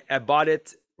I bought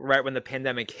it right when the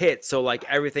pandemic hit, so like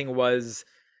everything was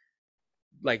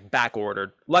like back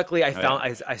ordered. Luckily I found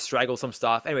I straggled some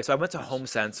stuff anyway, so I went to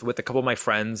HomeSense with a couple of my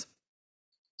friends,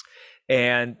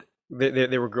 and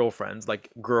they were girlfriends, like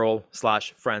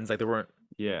girl/friends, like they weren't.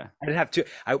 Yeah, I didn't have two.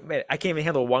 I can't even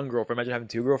handle one girlfriend. Imagine having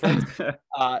two girlfriends.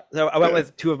 So I went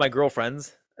with two of my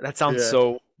girlfriends. That sounds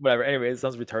so whatever. Anyway, it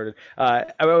sounds retarded.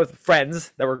 I went with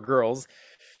friends that were girls,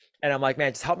 and I'm like,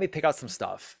 man, just help me pick out some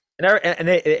stuff. And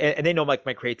they know like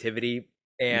my creativity,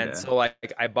 and so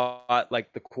like I bought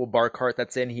like the cool bar cart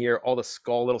that's in here, all the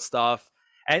skull little stuff.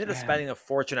 I ended up spending a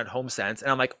fortune at HomeSense,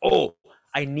 and I'm like, oh,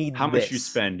 I need How much you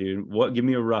spend, dude? What? Give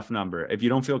me a rough number. If you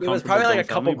don't feel comfortable, it was probably like a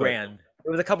couple grand.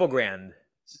 It was a couple grand.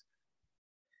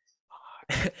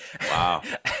 Wow.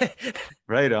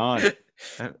 Right on.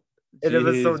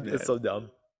 It's so dumb.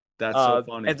 That's so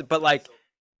funny.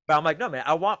 But I'm like, no, man,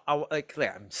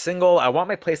 I'm single. I want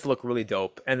my place to look really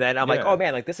dope. And then I'm like, oh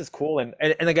man, like this is cool. And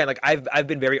again, like I've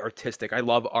been very artistic. I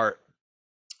love art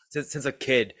since a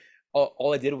kid.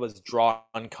 All I did was draw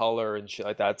on color and shit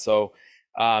like that. So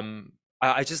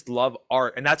I just love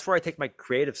art, and that's where I take my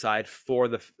creative side for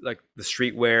the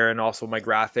streetwear and also my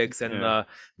graphics and the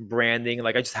branding.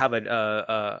 Like I just have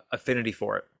a affinity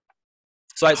for it.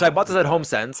 So I bought this at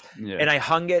HomeSense, and I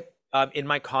hung it in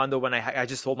my condo when I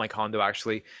just sold my condo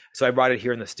actually. So I brought it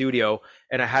here in the studio,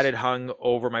 and I had it hung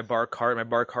over my bar cart. My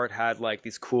bar cart had like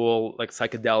these cool like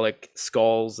psychedelic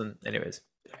skulls, and anyways.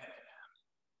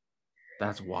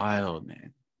 That's wild,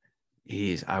 man.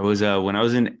 Jeez, I was when I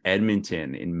was in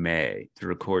Edmonton in May to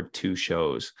record 2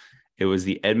 shows. It was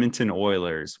the Edmonton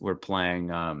Oilers were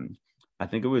playing I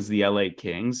think it was the LA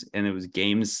Kings, and it was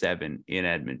game 7 in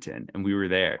Edmonton, and we were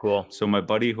there. Cool. So my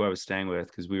buddy who I was staying with,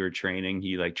 because we were training,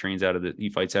 he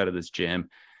fights out of this gym.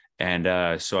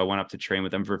 And so I went up to train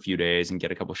with him for a few days and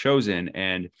get a couple shows in.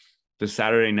 And the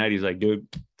Saturday night, he's like, dude,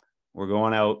 we're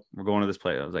going out. We're going to this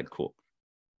place. I was like, cool.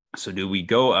 So do we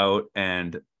go out,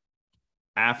 and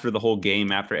after the whole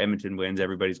game, after Edmonton wins,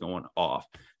 everybody's going off.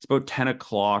 It's about 10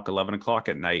 o'clock, 11 o'clock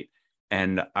at night.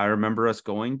 And I remember us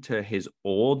going to his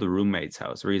old roommate's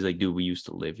house where he's like, dude, we used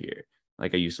to live here.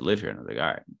 Like I used to live here. And I was like,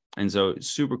 all right. And so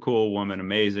super cool woman,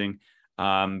 amazing.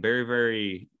 Very,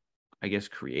 very, I guess,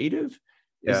 creative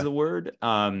is the word.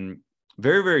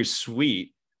 Very, very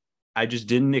sweet. I just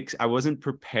I wasn't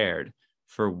prepared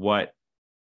for what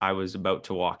I was about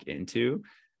to walk into.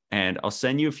 And I'll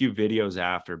send you a few videos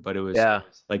after, but it was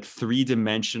like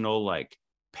 3-dimensional, like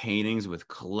paintings with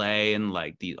clay and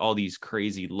like all these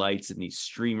crazy lights and these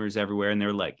streamers everywhere. And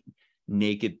they're like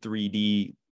naked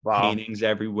 3D paintings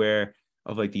everywhere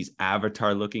of like these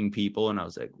avatar looking people. And I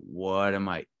was like, what am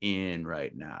I in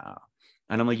right now?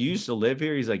 And I'm like, you used to live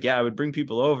here? He's like, yeah, I would bring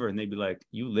people over and they'd be like,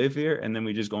 you live here? And then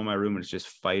we just go in my room and it's just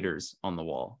fighters on the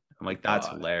wall. I'm like, that's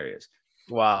hilarious.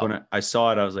 Wow. When I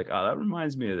saw it, I was like, oh, that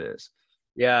reminds me of this.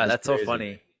 Yeah, that's crazy. So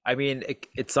funny. I mean,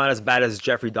 it's not as bad as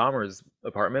Jeffrey Dahmer's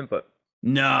apartment, but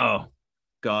no,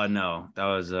 God, no. That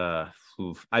was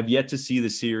oof. I've yet to see the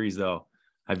series though.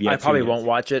 I probably won't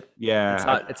watch it.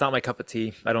 Yeah. It's not my cup of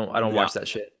tea. I don't Yeah. watch that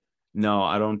shit. No,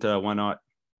 I don't. Why not?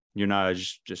 You're not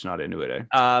just not into it, eh?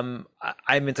 I'm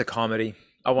into comedy.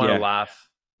 I want to Yeah. laugh.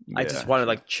 I just Yeah. want to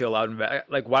like chill out and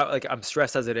like why like I'm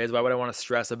stressed as it is. Why would I want to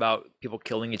stress about people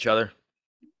killing each other?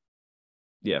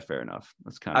 Yeah, fair enough.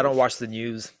 That's kind I of don't watch the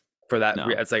news for that. No.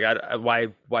 It's like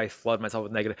why flood myself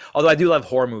with negative? Although I do love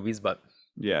horror movies, but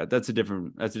yeah, that's a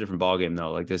different ball game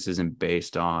though. Like this isn't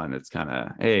based on, it's kind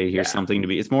of, hey, here's Yeah. something to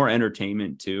be. It's more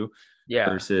entertainment too. yeah.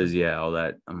 Versus all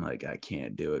that. I'm like, I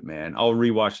can't do it, man. I'll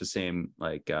rewatch the same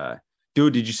like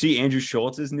dude, did you see Andrew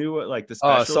Schultz's new like the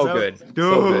Oh, special? so good. Dude,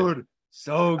 So good.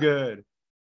 so good.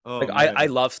 Oh, Like man. I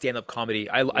love stand-up comedy.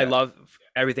 I love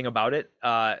everything about it.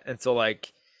 And so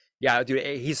like yeah, dude,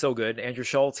 he's so good. Andrew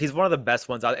Schultz, he's one of the best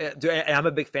ones out. Dude, and I'm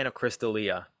a big fan of Chris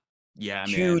D'Elia. Yeah, man.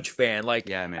 Huge fan. Like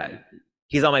Yeah, man.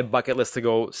 he's on my bucket list to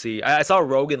go see. I saw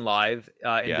Rogan live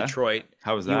in Yeah? Detroit.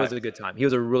 How was He that? was a good time. He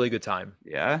was a really good time.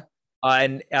 Yeah.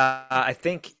 And I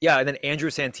think and then Andrew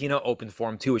Santino opened for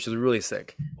him too, which was really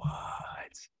sick. What?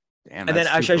 Damn. And then that's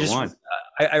actually, two for one.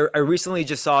 I recently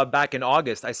just saw back in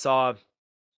August. I saw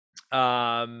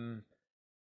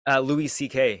Louis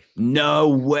C.K. No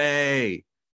way.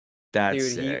 That's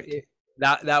Dude, sick.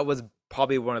 that was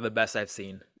probably one of the best I've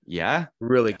seen. Yeah.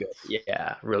 Really good.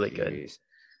 Yeah, really good. Jeez.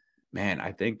 Man,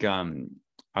 I think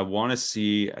I want to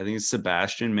see, I think it's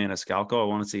Sebastian Maniscalco. I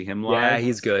want to see him live. Yeah,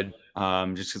 he's good.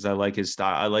 Just because I like his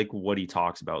style. I like what he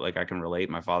talks about. Like I can relate.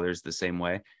 My father's the same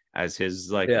way as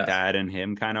his like dad and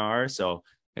him kind of are. So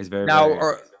it's very Now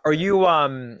very... are you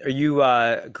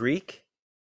Greek?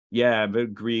 Yeah, a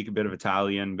bit Greek, a bit of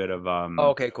Italian, bit of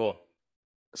Oh, okay, cool.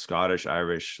 Scottish,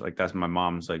 Irish. Like that's my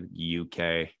mom's like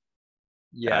UK.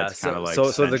 Yeah, That's kinda like so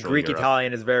the Central Greek Europe.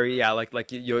 Italian is very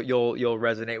like you'll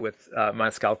resonate with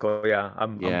Maniscalco. Yeah,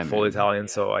 I'm full man. Italian,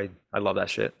 so I love that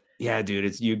shit. Yeah, dude,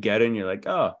 it's you get it and you're like,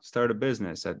 oh, start a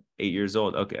business at 8 years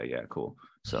old. Okay, yeah, cool.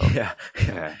 So Yeah,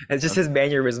 yeah. it's just his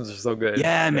mannerisms are so good.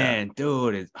 Yeah, man,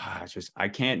 dude, it's just I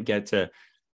can't get to,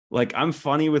 like, I'm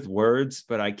funny with words,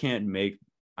 but I can't make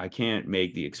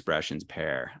the expressions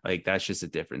pair. Like that's just a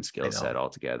different skill set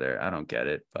altogether. I don't get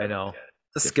it. I But know.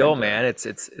 It's a skill, man. It's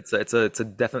a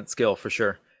definite skill for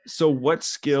sure. so what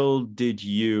skill did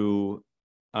you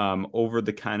over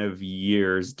the kind of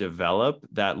years develop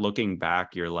that looking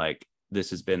back you're like, this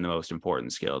has been the most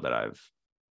important skill that I've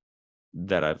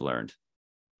learned?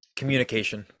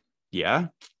 Communication. Yeah.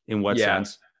 In what Yeah.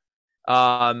 sense?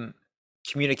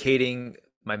 Communicating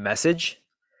my message,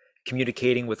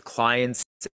 communicating with clients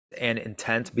and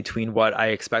intent between what I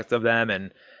expect of them,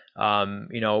 and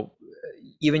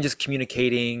even just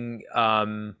communicating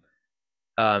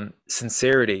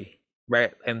sincerity,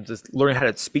 right? And just learning how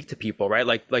to speak to people, right?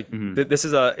 Like Mhm. this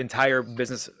is an entire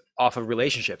business off of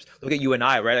relationships. Look at you and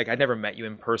I, right? Like I never met you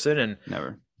in person, and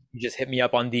Never. you just hit me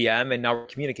up on DM, and now we're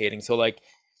communicating. So like,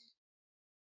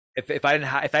 if I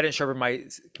didn't sharpen my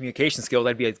communication skills,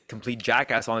 I'd be a complete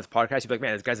jackass on this podcast. You'd be like,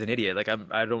 man, this guy's an idiot. Like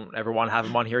I don't ever want to have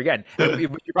him on here again. And you're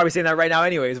probably saying that right now,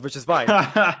 anyways, which is fine.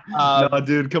 No,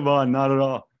 dude, come on, not at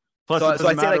all. Plus, it doesn't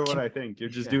I'd say, matter like, what I think. You're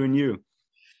just doing you.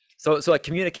 So like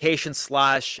communication /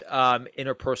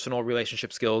 interpersonal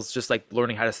relationship skills, just like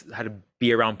learning how to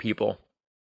be around people.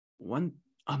 One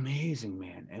amazing,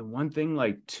 man. And one thing,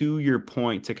 like, to your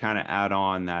point, to kind of add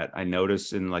on that I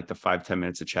noticed in like the 5-10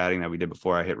 minutes of chatting that we did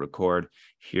before I hit record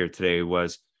here today,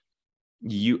 was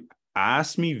you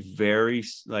asked me very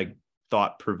like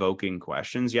thought-provoking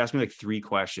questions. You asked me like 3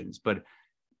 questions, but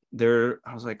I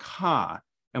was like,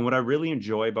 and what I really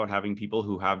enjoy about having people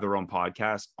who have their own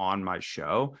podcast on my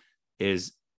show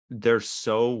is they're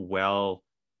so well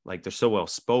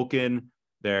spoken.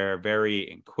 They're very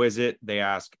inquisitive. They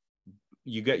ask,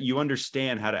 you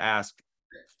understand how to ask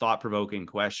thought-provoking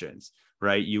questions,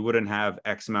 right? You wouldn't have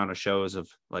X amount of shows of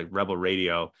like Rebel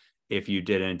Radio if you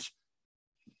couldn't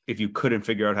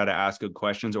figure out how to ask good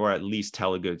questions, or at least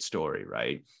tell a good story,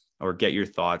 right? Or get your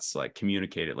thoughts like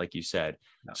communicated, like you said.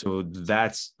 No. So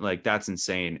that's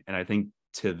insane. And I think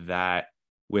to that,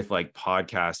 with like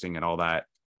podcasting and all that,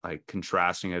 like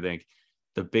contrasting, I think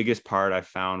the biggest part I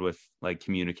found with like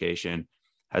communication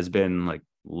has been like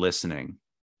listening.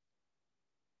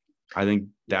 I think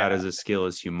that as a skill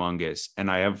is humongous. And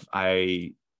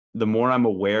the more I'm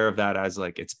aware of that as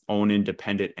like its own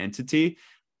independent entity,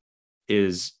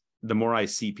 is the more I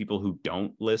see people who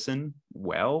don't listen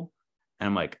well. And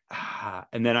I'm like,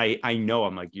 and then I know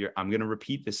I'm like, I'm going to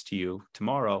repeat this to you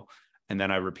tomorrow. And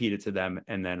then I repeat it to them,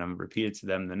 and then I'm repeated to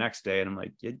them the next day. And I'm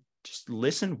like, just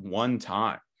listen one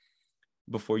time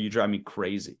before you drive me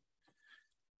crazy.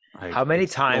 Like, how many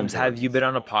times have you been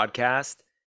on a podcast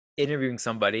interviewing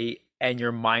somebody and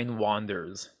your mind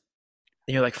wanders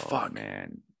and you're like, Oh fuck.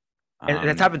 man. And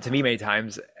it's happened to me many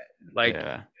times, like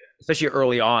Yeah. especially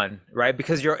early on, right?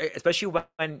 Because you're, especially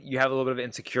when you have a little bit of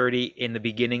insecurity in the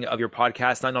beginning of your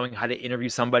podcast, not knowing how to interview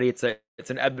somebody, it's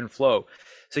an ebb and flow.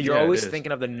 So you're Yeah, it always is.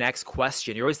 thinking of the next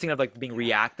question. You're always thinking of like being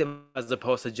reactive as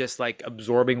opposed to just like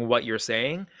absorbing what you're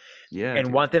saying. Yeah, And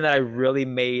dude. one thing that I really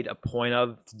made a point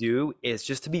of to do is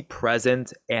just to be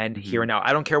present and here and now.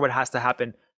 I don't care what has to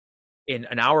happen in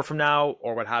an hour from now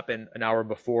or what happened an hour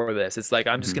before this. It's like,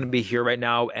 I'm just going to be here right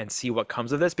now and see what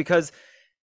comes of this, because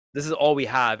this is all we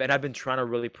have. And I've been trying to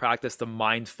really practice the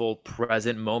mindful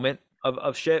present moment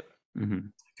of shit.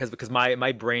 Because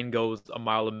my brain goes a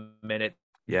mile a minute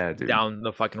Yeah, dude. down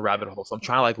the fucking rabbit hole. So I'm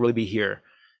trying to like really be here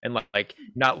and like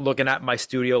not looking at my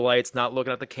studio lights, not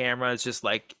looking at the camera. It's just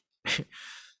like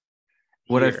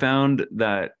What I here. found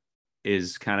that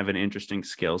is kind of an interesting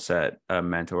skill set, a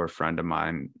mentor friend of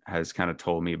mine has kind of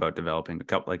told me about developing a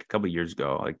couple of years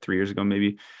ago, like 3 years ago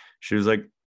maybe. She was like,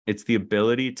 it's the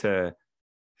ability to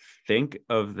think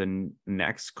of the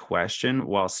next question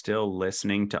while still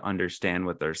listening to understand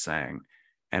what they're saying.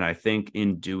 And I think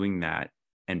in doing that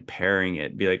and pairing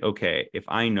it, be like, okay, if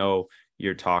I know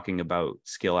you're talking about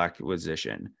skill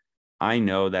acquisition, I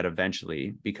know that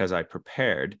eventually, because I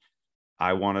prepared,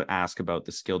 I want to ask about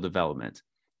the skill development.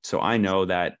 So I know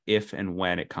that if and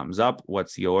when it comes up,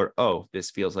 this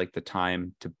feels like the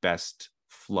time to best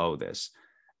flow this.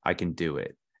 I can do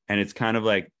it. And it's kind of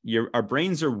like our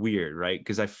brains are weird, right?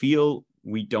 Because I feel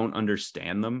we don't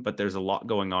understand them, but there's a lot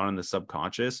going on in the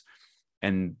subconscious.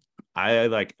 And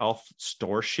I'll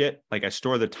store shit. Like I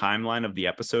store the timeline of the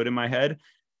episode in my head,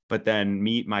 but then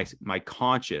my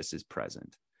conscious is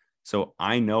present. So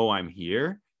I know I'm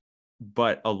here,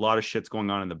 but a lot of shit's going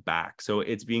on in the back. So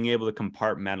it's being able to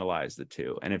compartmentalize the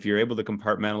two. And if you're able to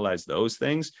compartmentalize those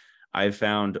things, I've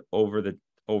found over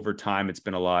time, it's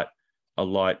been a lot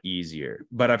easier.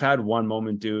 But I've had one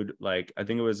moment, dude, like I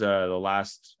think it was the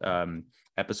last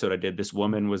episode I did. This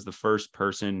woman was the first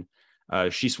person.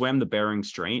 She swam the Bering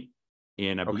Strait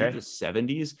in, I believe, the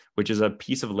 70s, which is a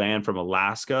piece of land from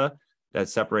Alaska that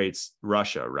separates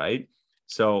Russia, right?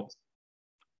 So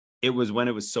it was when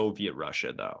it was Soviet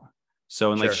Russia, though.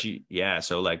 So, and like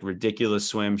so like ridiculous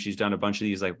swim. She's done a bunch of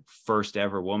these, like first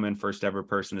ever woman, first ever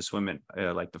person to swim in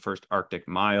like the first Arctic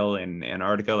mile in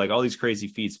Antarctica, like all these crazy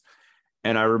feats.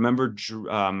 And I remember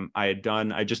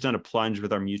I just done a plunge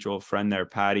with our mutual friend there,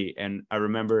 Patty. And I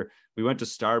remember we went to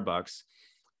Starbucks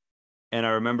and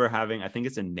I remember having, I think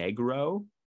it's a Negro.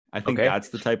 I think that's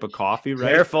the type of coffee,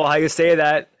 right? Careful how you say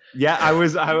that. Yeah, I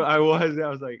was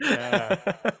like,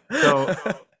 yeah. So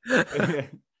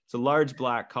it's a large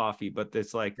black coffee, but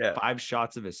it's like 5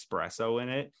 shots of espresso in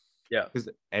it. Yeah.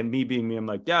 And me being me, I'm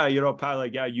like, yeah, Pat,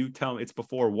 like, yeah, you tell me it's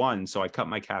before 1. So I cut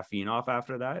my caffeine off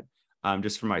after that,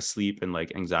 just for my sleep and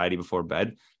like anxiety before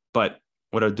bed. But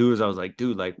what I'll do is I was like,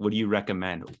 dude, like, what do you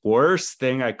recommend? Worst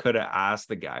thing I could have asked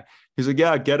the guy. He's like,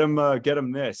 yeah, get him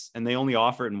this. And they only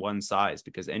offer it in one size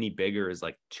because any bigger is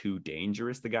like too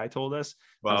dangerous. The guy told us.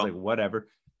 Wow. I was like, whatever.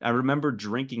 I remember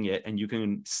drinking it and you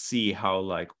can see how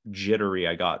like jittery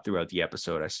I got throughout the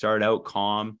episode. I started out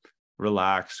calm,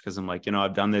 relaxed, because I'm like,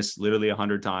 I've done this literally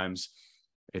 100 times.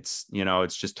 It's,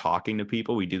 it's just talking to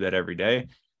people. We do that every day.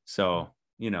 So,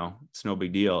 it's no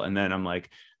big deal. And then I'm like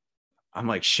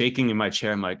shaking in my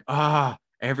chair. I'm like,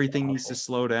 everything needs to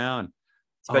slow down.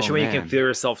 Especially when you can feel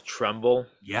yourself tremble.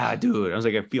 Yeah, dude. I was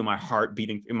like, I feel my heart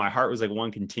beating. My heart was like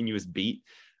one continuous beat.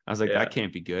 I was like, that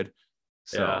can't be good.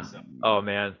 So, oh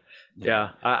man.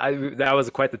 Yeah. I that was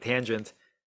quite the tangent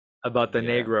about the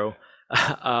Negro.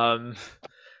 That's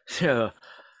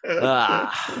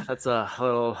a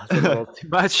little too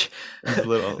much. A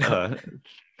little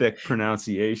thick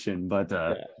pronunciation, but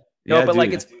no, but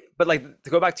dude. Like to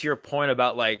go back to your point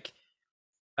about like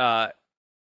like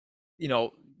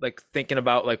thinking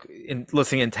about like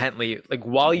listening intently, like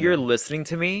while you're listening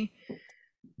to me,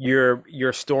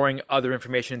 you're storing other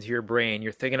information into your brain.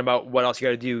 You're thinking about what else you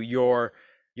got to do. Your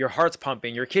heart's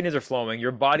pumping, your kidneys are flowing,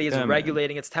 your body is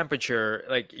regulating its temperature.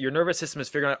 Like your nervous system is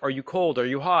figuring out, are you cold? Are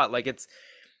you hot? Like it's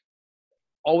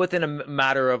all within a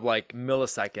matter of like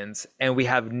milliseconds, and we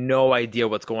have no idea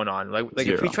what's going on. Like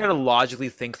Zero. If we try to logically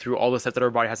think through all the steps that our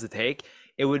body has to take,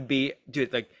 it would be,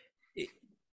 dude, like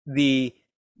the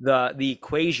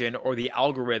equation or the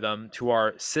algorithm to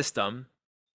our system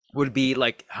would be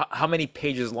like how many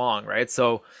pages long, right?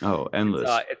 So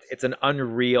endless. It's an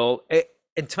unreal.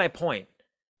 And to my point,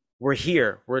 we're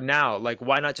here, we're now. Like,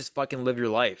 why not just fucking live your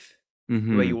life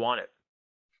the way you want it?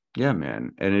 Yeah,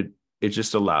 man. And it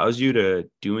just allows you to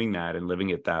doing that and living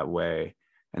it that way,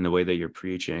 and the way that you're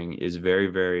preaching is very,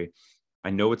 very I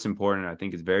know it's important. I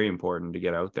think it's very important to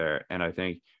get out there. And I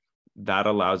think that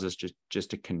allows us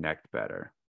just to connect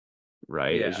better.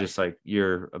 Right. It's just like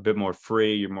you're a bit more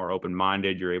free, you're more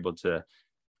open-minded, you're able to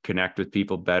connect with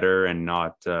people better and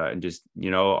not and just,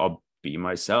 I'll be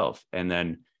myself. And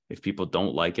then if people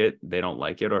don't like it, they don't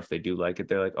like it. Or if they do like it,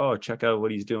 they're like, oh, check out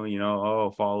what he's doing,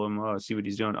 oh, follow him, oh, see what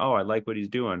he's doing. Oh, I like what he's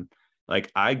doing.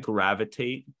 Like I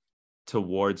gravitate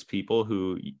towards people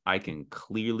who I can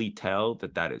clearly tell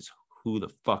that is who the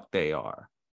fuck they are.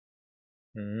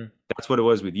 Mm-hmm. That's what it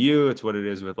was with you. It's what it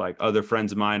is with like other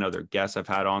friends of mine, other guests I've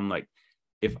had on. Like,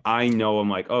 if I know I'm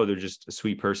like, oh, they're just a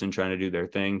sweet person trying to do their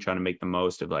thing, trying to make the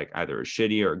most of like either a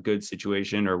shitty or a good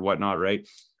situation or whatnot, right?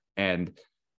 And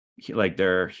like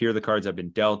here are the cards I've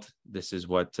been dealt. This is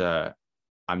what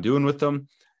I'm doing with them.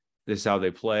 This is how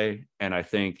they play. And I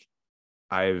think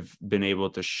I've been able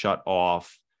to shut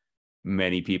off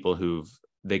many people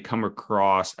they come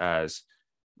across as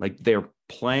like they're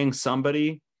playing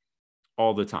somebody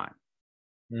all the time.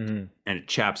 Mm-hmm. And it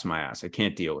chaps my ass. I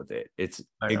can't deal with it.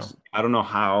 I don't know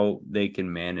how they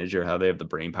can manage or how they have the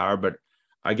brain power, but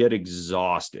I get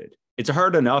exhausted. It's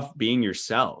hard enough being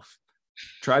yourself.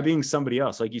 Try being somebody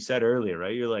else. Like you said earlier,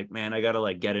 right? You're like, man, I got to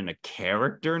like get in a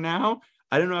character now.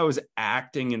 I don't know. I was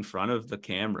acting in front of the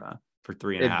camera for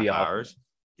 3.5 hours.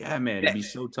 Yeah, man, it'd be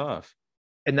so tough.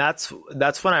 And that's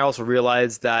when I also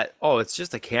realized that, oh, it's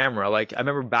just a camera. Like I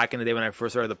remember back in the day when I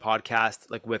first started the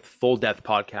podcast, like with Full Depth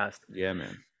Podcast. Yeah,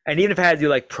 man. And even if I had to do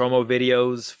like promo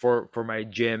videos for my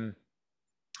gym,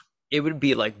 it would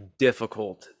be like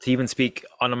difficult to even speak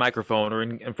on a microphone or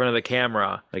in front of the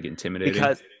camera. Like intimidating.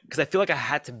 Because I feel like I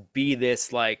had to be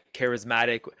this like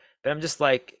charismatic, but I'm just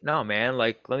like, no, man,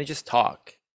 like let me just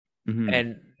talk. Mm-hmm.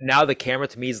 And now the camera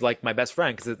to me is like my best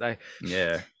friend because I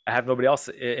have nobody else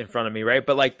in front of me, right?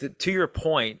 But like to your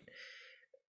point,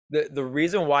 the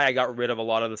reason why I got rid of a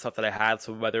lot of the stuff that I had,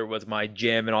 so whether it was my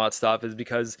gym and all that stuff, is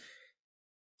because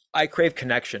I crave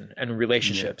connection and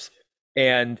relationships.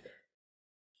 And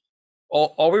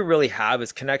all we really have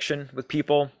is connection with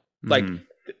people. Like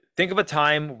think of a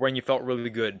time when you felt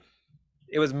really good.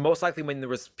 It was most likely when there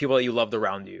was people that you loved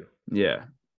around you. Yeah.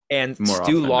 And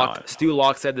Stu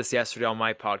Locke said this yesterday on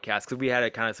my podcast, because we had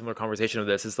a kind of similar conversation of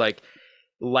this. It's like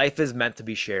life is meant to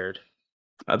be shared.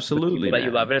 Absolutely. That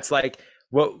you love. And it's like,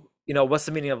 what's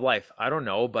the meaning of life? I don't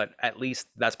know, but at least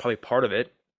that's probably part of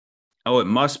it. Oh, it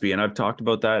must be. And I've talked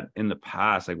about that in the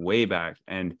past, like way back.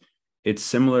 And it's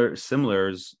similar.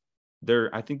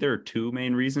 I think there are two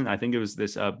main reasons. I think it was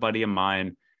this buddy of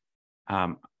mine.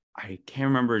 I can't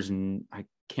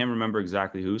remember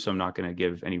exactly who, so I'm not going to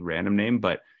give any random name,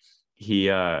 but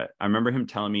I remember him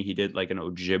telling me he did like an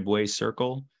Ojibwe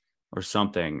circle or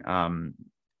something,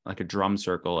 like a drum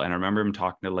circle. And I remember him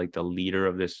talking to like the leader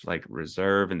of this like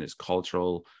reserve and this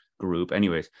cultural group.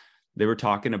 Anyways, they were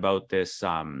talking about this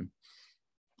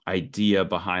idea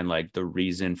behind like the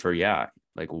reason for,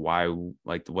 like why,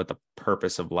 like what the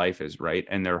purpose of life is, right?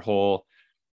 And their whole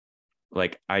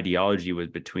like ideology was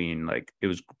between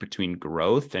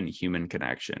growth and human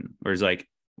connection. Whereas like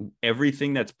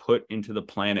everything that's put into the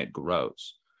planet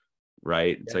grows,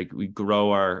 right? It's like we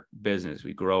grow our business,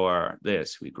 we grow our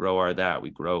this, we grow our that, we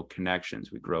grow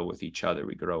connections, we grow with each other,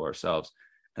 we grow ourselves.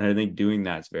 And I think doing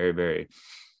that's very, very,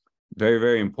 very,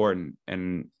 very important.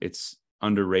 And it's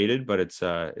underrated, but it's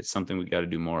something we got to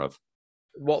do more of.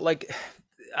 Well, like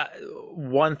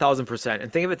 1000%.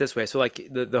 And think of it this way. So like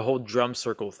the whole drum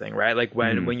circle thing, right? Like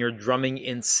when you're drumming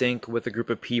in sync with a group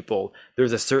of people,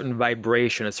 there's a certain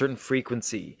vibration, a certain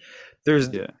frequency. There's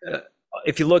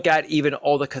if you look at even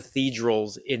all the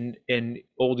cathedrals in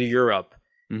old Europe,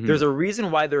 there's a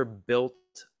reason why they're built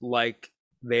like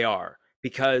they are,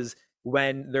 because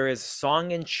when there is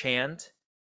song and chant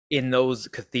in those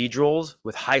cathedrals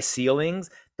with high ceilings,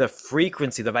 the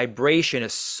frequency, the vibration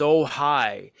is so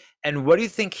high. And what do you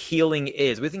think healing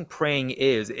is? What do you think praying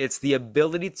is? It's the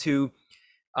ability to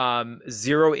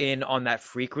zero in on that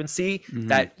frequency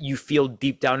that you feel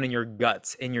deep down in your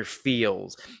guts, in your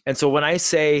feels. And so when I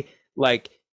say like,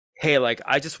 hey, like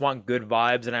I just want good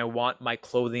vibes and I want my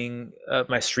clothing,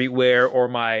 my streetwear or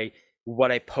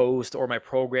what I post or my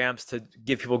programs to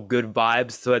give people good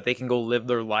vibes so that they can go live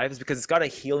their lives, because it's got a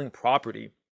healing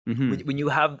property. When you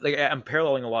have, like, I'm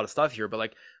paralleling a lot of stuff here, but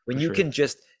like when you can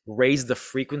just raise the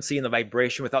frequency and the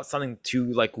vibration without sounding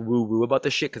too like woo woo about the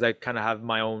shit, because I kind of have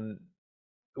my own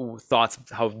thoughts of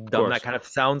how dumb that kind of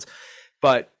sounds,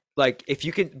 but like if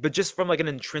you can, but just from like an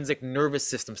intrinsic nervous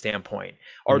system standpoint,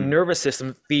 our nervous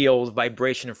system feels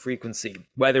vibration and frequency,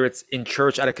 whether it's in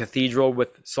church at a cathedral with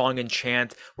song and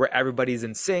chant where everybody's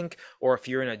in sync, or if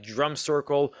you're in a drum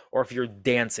circle, or if you're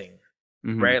dancing.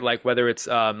 right? Like whether it's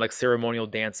like ceremonial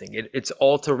dancing, it's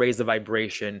all to raise the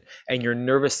vibration, and your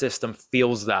nervous system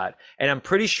feels that. And I'm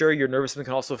pretty sure your nervous system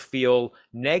can also feel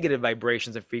negative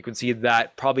vibrations and frequency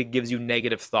that probably gives you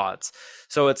negative thoughts.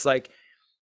 So it's like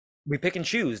we pick and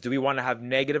choose. Do we want to have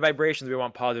negative vibrations? Do we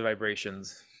want positive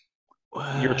vibrations?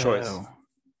 Wow. Your choice.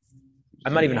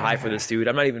 I'm not even high for this, dude.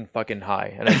 I'm not even fucking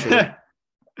high. And I should.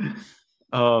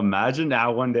 Oh, imagine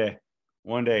now one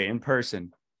day in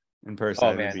person.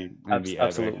 Oh man,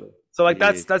 absolutely. So like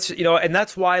that's you know, and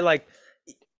that's why like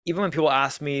even when people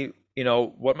ask me, you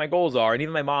know, what my goals are, and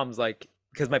even my mom's like,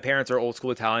 because my parents are old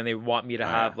school Italian, they want me to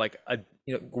have like a,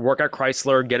 you know, work at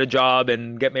Chrysler, get a job,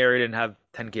 and get married and have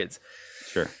 10 kids.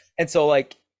 Sure. And so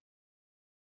like,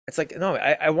 it's like no,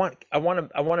 I want to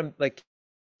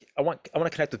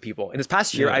connect with people. In this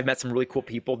past year, I've met some really cool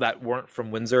people that weren't from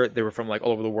Windsor. They were from like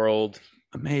all over the world,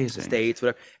 amazing states,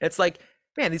 whatever. And it's like,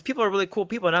 man, these people are really cool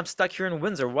people, and I'm stuck here in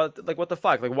Windsor. What the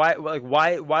fuck? Like,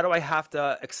 why do I have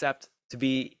to accept to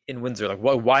be in Windsor? Like,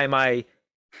 why am I?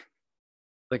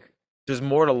 Like, there's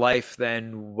more to life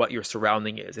than what your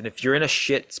surrounding is. And if you're in a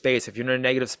shit space, if you're in a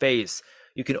negative space,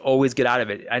 you can always get out of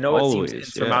it. I know it seems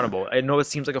insurmountable. I know it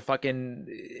seems like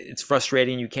it's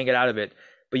frustrating. You can't get out of it,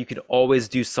 but you can always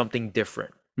do something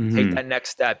different. Take that next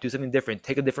step, do something different,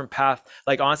 take a different path.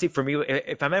 Like, honestly, for me,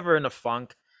 if I'm ever in a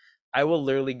funk, I will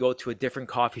literally go to a different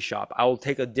coffee shop. I will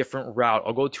take a different route.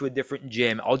 I'll go to a different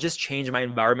gym. I'll just change my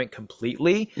environment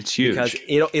completely. It's huge. Because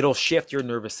it'll shift your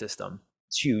nervous system.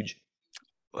 It's huge.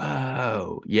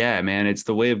 Wow. Yeah, man. It's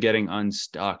the way of getting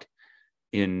unstuck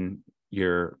in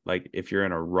your, like, if you're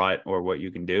in a rut or what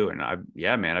you can do. And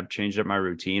I've changed up my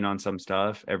routine on some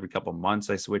stuff. Every couple months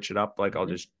I switch it up. Like I'll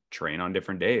just train on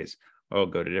different days, or I'll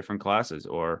go to different classes,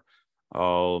 or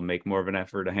I'll make more of an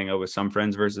effort to hang out with some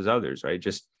friends versus others, right?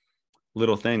 Just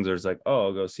little things. There's like, oh,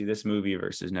 I'll go see this movie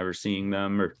versus never seeing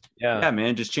them, or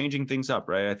man, just changing things up,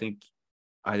 right? I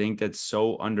think that's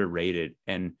so underrated.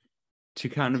 And to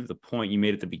kind of the point you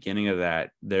made at the beginning of that,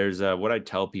 there's what I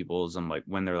tell people is, I'm like,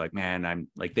 when they're like, man, I'm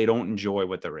like, they don't enjoy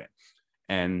what they're in,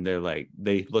 and they're like,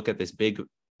 they look at this big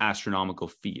astronomical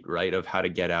feat, right, of how to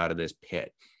get out of this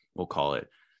pit, we'll call it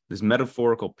this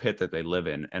metaphorical pit that they live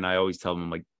in. And I always tell them,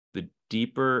 like, the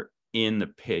deeper in the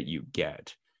pit you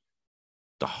get,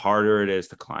 the harder it is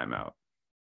to climb out,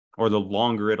 or the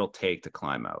longer it'll take to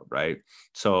climb out, right?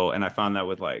 So, and I found that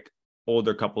with like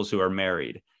older couples who are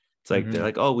married. It's like, they're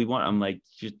like, oh, I'm like,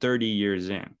 you're 30 years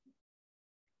in,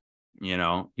 you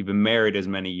know, you've been married as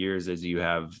many years as you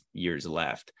have years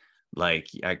left. Like,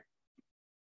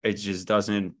 it just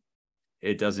doesn't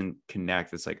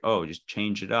connect. It's like, oh, just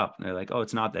change it up. And they're like, oh,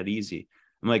 it's not that easy.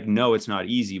 I'm like, no, it's not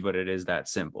easy, but it is that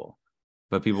simple.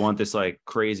 But people want this like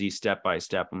crazy step by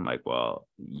step. I'm like, well,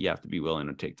 you have to be willing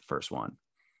to take the first one.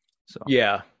 So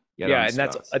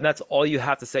and that's all you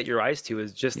have to set your eyes to,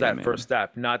 is just that first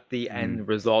step, not the end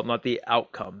result, not the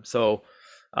outcome. So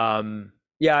you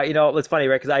know, it's funny,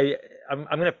 right? Because I'm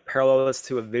gonna parallel this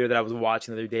to a video that I was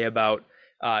watching the other day about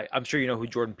I'm sure you know who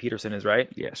Jordan Peterson is, right?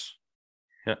 Yes.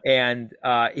 Yeah. And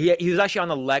he was actually on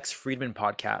the Lex Friedman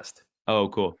podcast. Oh,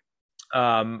 cool.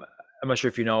 I'm not sure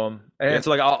if you know him. And so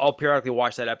like I'll periodically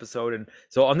watch that episode. And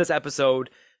so on this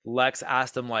episode, Lex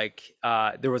asked him, like,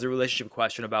 there was a relationship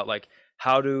question about like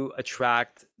how to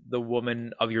attract the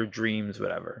woman of your dreams,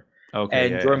 whatever.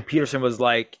 Okay. And Jordan Peterson was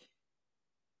like,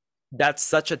 that's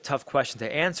such a tough question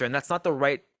to answer, and that's not the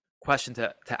right question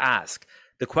to ask.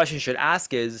 The question you should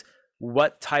ask is,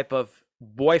 what type of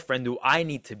boyfriend do I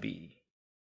need to be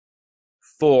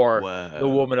for the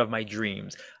woman of my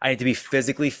dreams? I need to be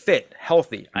physically fit,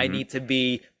 healthy. I need to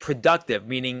be productive,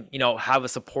 meaning, you know, have a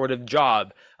supportive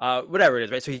job, whatever it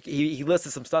is, right? So he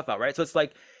listed some stuff out, right? So it's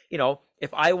like, you know,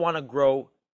 if I want to grow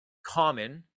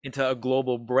Common into a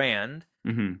global brand,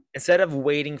 instead of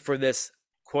waiting for this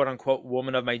quote unquote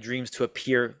woman of my dreams to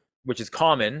appear, which is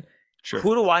Common,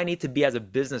 who do I need to be as a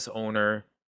business owner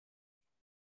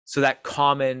so that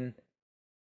Common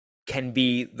can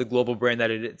be the global brand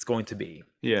that it's going to be?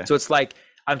 Yeah. So it's like,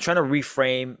 I'm trying to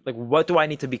reframe, like, what do I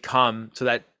need to become so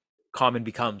that Common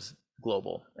becomes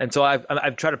global? And so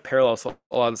I've tried to parallel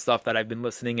a lot of stuff that I've been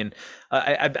listening, and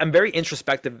I'm very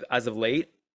introspective as of late,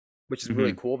 which is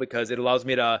really cool, because it allows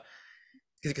me to,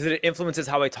 because it influences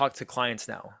how I talk to clients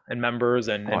now and members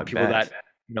and people that,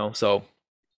 you know, so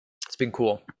it's been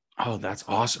cool. Oh, that's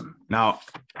awesome. Now,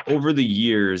 over the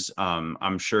years,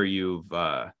 I'm sure you've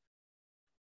gone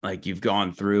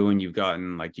through and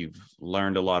you've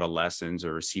learned a lot of lessons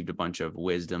or received a bunch of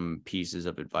wisdom pieces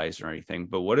of advice or anything.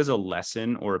 But what is a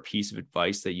lesson or a piece of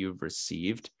advice that you've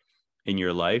received in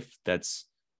your life that's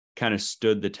kind of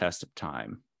stood the test of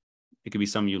time It could be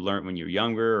something you learned when you're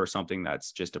younger or something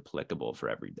that's just applicable for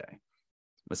every day,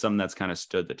 but something that's kind of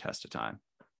stood the test of time.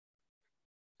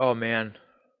 Oh man,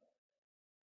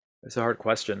 it's a hard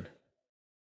question.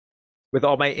 With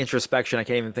all my introspection, I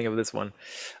can't even think of this one.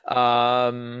 I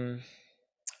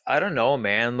don't know,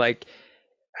 man. Like,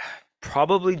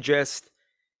 probably just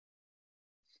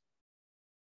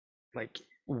like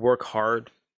work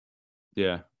hard,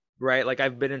 Yeah. right? Like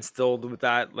I've been instilled with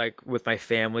that, like with my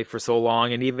family for so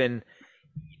long, and even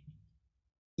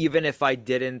if I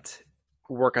didn't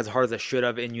work as hard as I should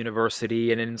have in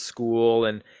university and in school,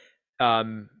 and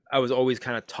I was always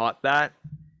kind of taught that,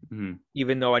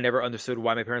 even though I never understood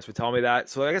why my parents would tell me that.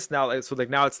 So I guess now,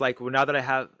 now it's like, well, now that I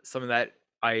have something that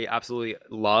I absolutely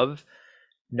love,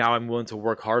 now I'm willing to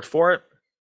work hard for it.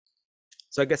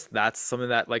 So I guess that's something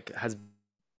that like has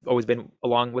always been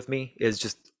along with me, is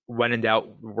just when in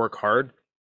doubt, work hard.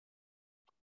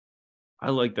 I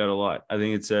like that a lot. I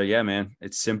think it's yeah, man.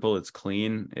 It's simple, it's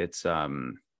clean, it's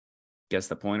gets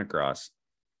the point across.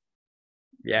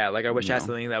 Yeah, like I wish I had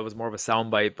something that was more of a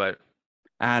soundbite, but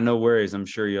no worries. I'm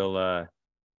sure you'll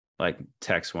like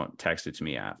text it to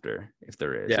me after if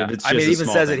there is. Yeah, if it's I mean, it even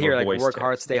says it thing, here, like work text.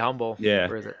 hard, stay humble. Yeah,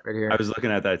 where is it? Right here. I was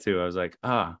looking at that too. I was like,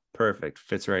 perfect,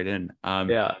 fits right in.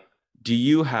 Yeah. Do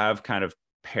you have kind of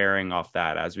pairing off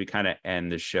that as we kind of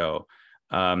end the show?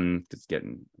 It's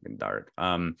getting dark.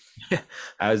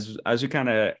 As we kind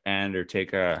of end or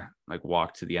take a like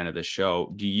walk to the end of the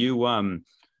show, do you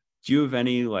have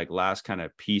any like last kind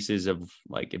of pieces of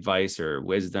like advice or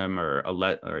wisdom or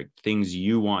or things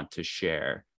you want to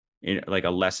share, in like a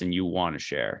lesson you want to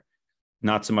share?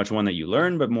 Not so much one that you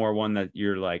learned, but more one that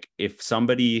you're like, if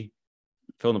somebody,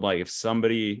 fill in the blank, if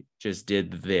somebody just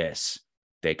did this,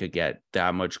 they could get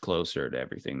that much closer to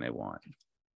everything they want.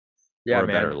 Yeah, or a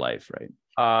man. better life, right?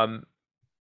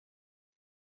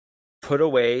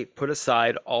 Put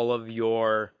aside all of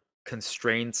your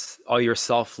constraints, all your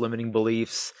self-limiting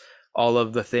beliefs, all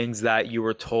of the things that you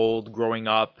were told growing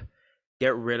up.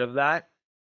 Get rid of that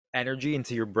energy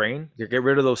into your brain. Get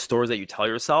rid of those stories that you tell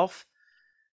yourself,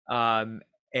 and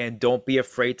don't be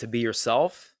afraid to be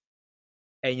yourself,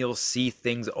 and you'll see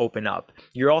things open up.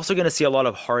 You're also going to see a lot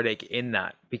of heartache in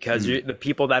that, because the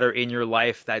people that are in your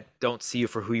life that don't see you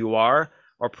for who you are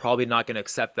probably not going to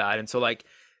accept that. And so like,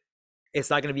 it's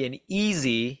not going to be an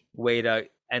easy way to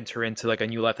enter into like a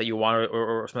new life that you want,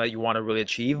 or something that you want to really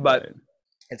achieve, but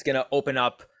it's going to open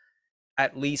up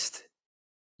at least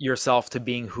yourself to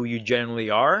being who you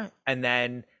genuinely are. And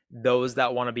then those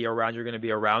that want to be around you are going to be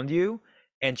around you.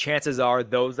 And chances are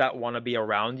those that want to be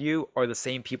around you are the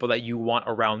same people that you want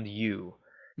around you,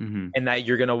 and that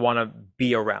you're going to want to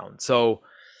be around. So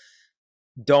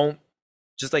don't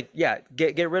just like,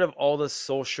 get rid of all the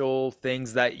social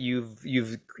things that you've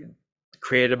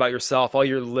created about yourself, all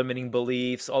your limiting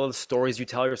beliefs, all of the stories you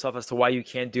tell yourself as to why you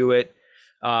can't do it.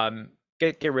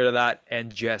 Get rid of that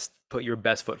and just put your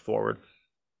best foot forward.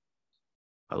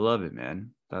 I love it,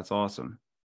 man. That's awesome.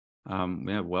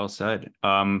 Yeah, well said. So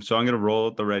I'm going to roll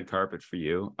out the red carpet for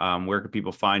you. Where can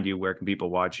people find you? Where can people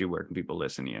watch you? Where can people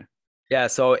listen to you? Yeah,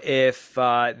 so if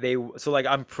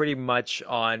I'm pretty much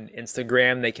on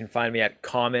Instagram. They can find me at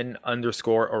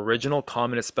common_original.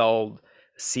 Common is spelled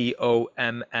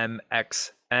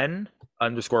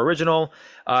COMMXN_original.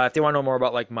 If they want to know more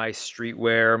about like my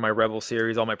streetwear, my Rebel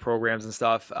series, all my programs and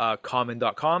stuff,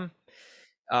 common.com.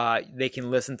 They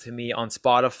can listen to me on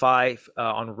Spotify,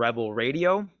 on Rebel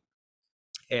Radio,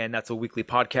 and that's a weekly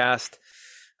podcast.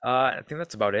 I think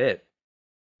that's about it.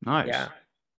 Nice. Yeah.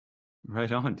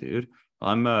 Right on, dude.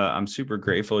 I'm super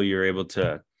grateful you're able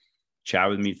to chat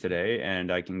with me today,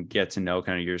 and I can get to know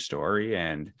kind of your story.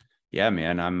 And yeah,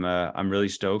 man, I'm really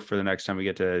stoked for the next time we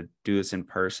get to do this in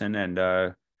person, and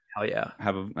hell yeah,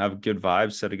 have a good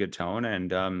vibe, set a good tone.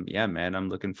 And yeah, man, I'm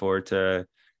looking forward to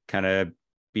kind of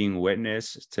being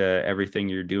witness to everything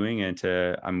you're doing, and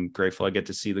I'm grateful I get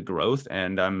to see the growth,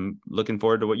 and I'm looking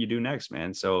forward to what you do next,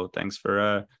 man. So thanks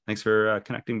for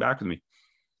connecting back with me.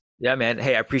 Yeah, man.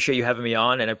 Hey, I appreciate you having me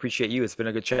on, and I appreciate you. It's been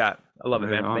a good chat. I love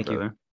it, man. Thank you.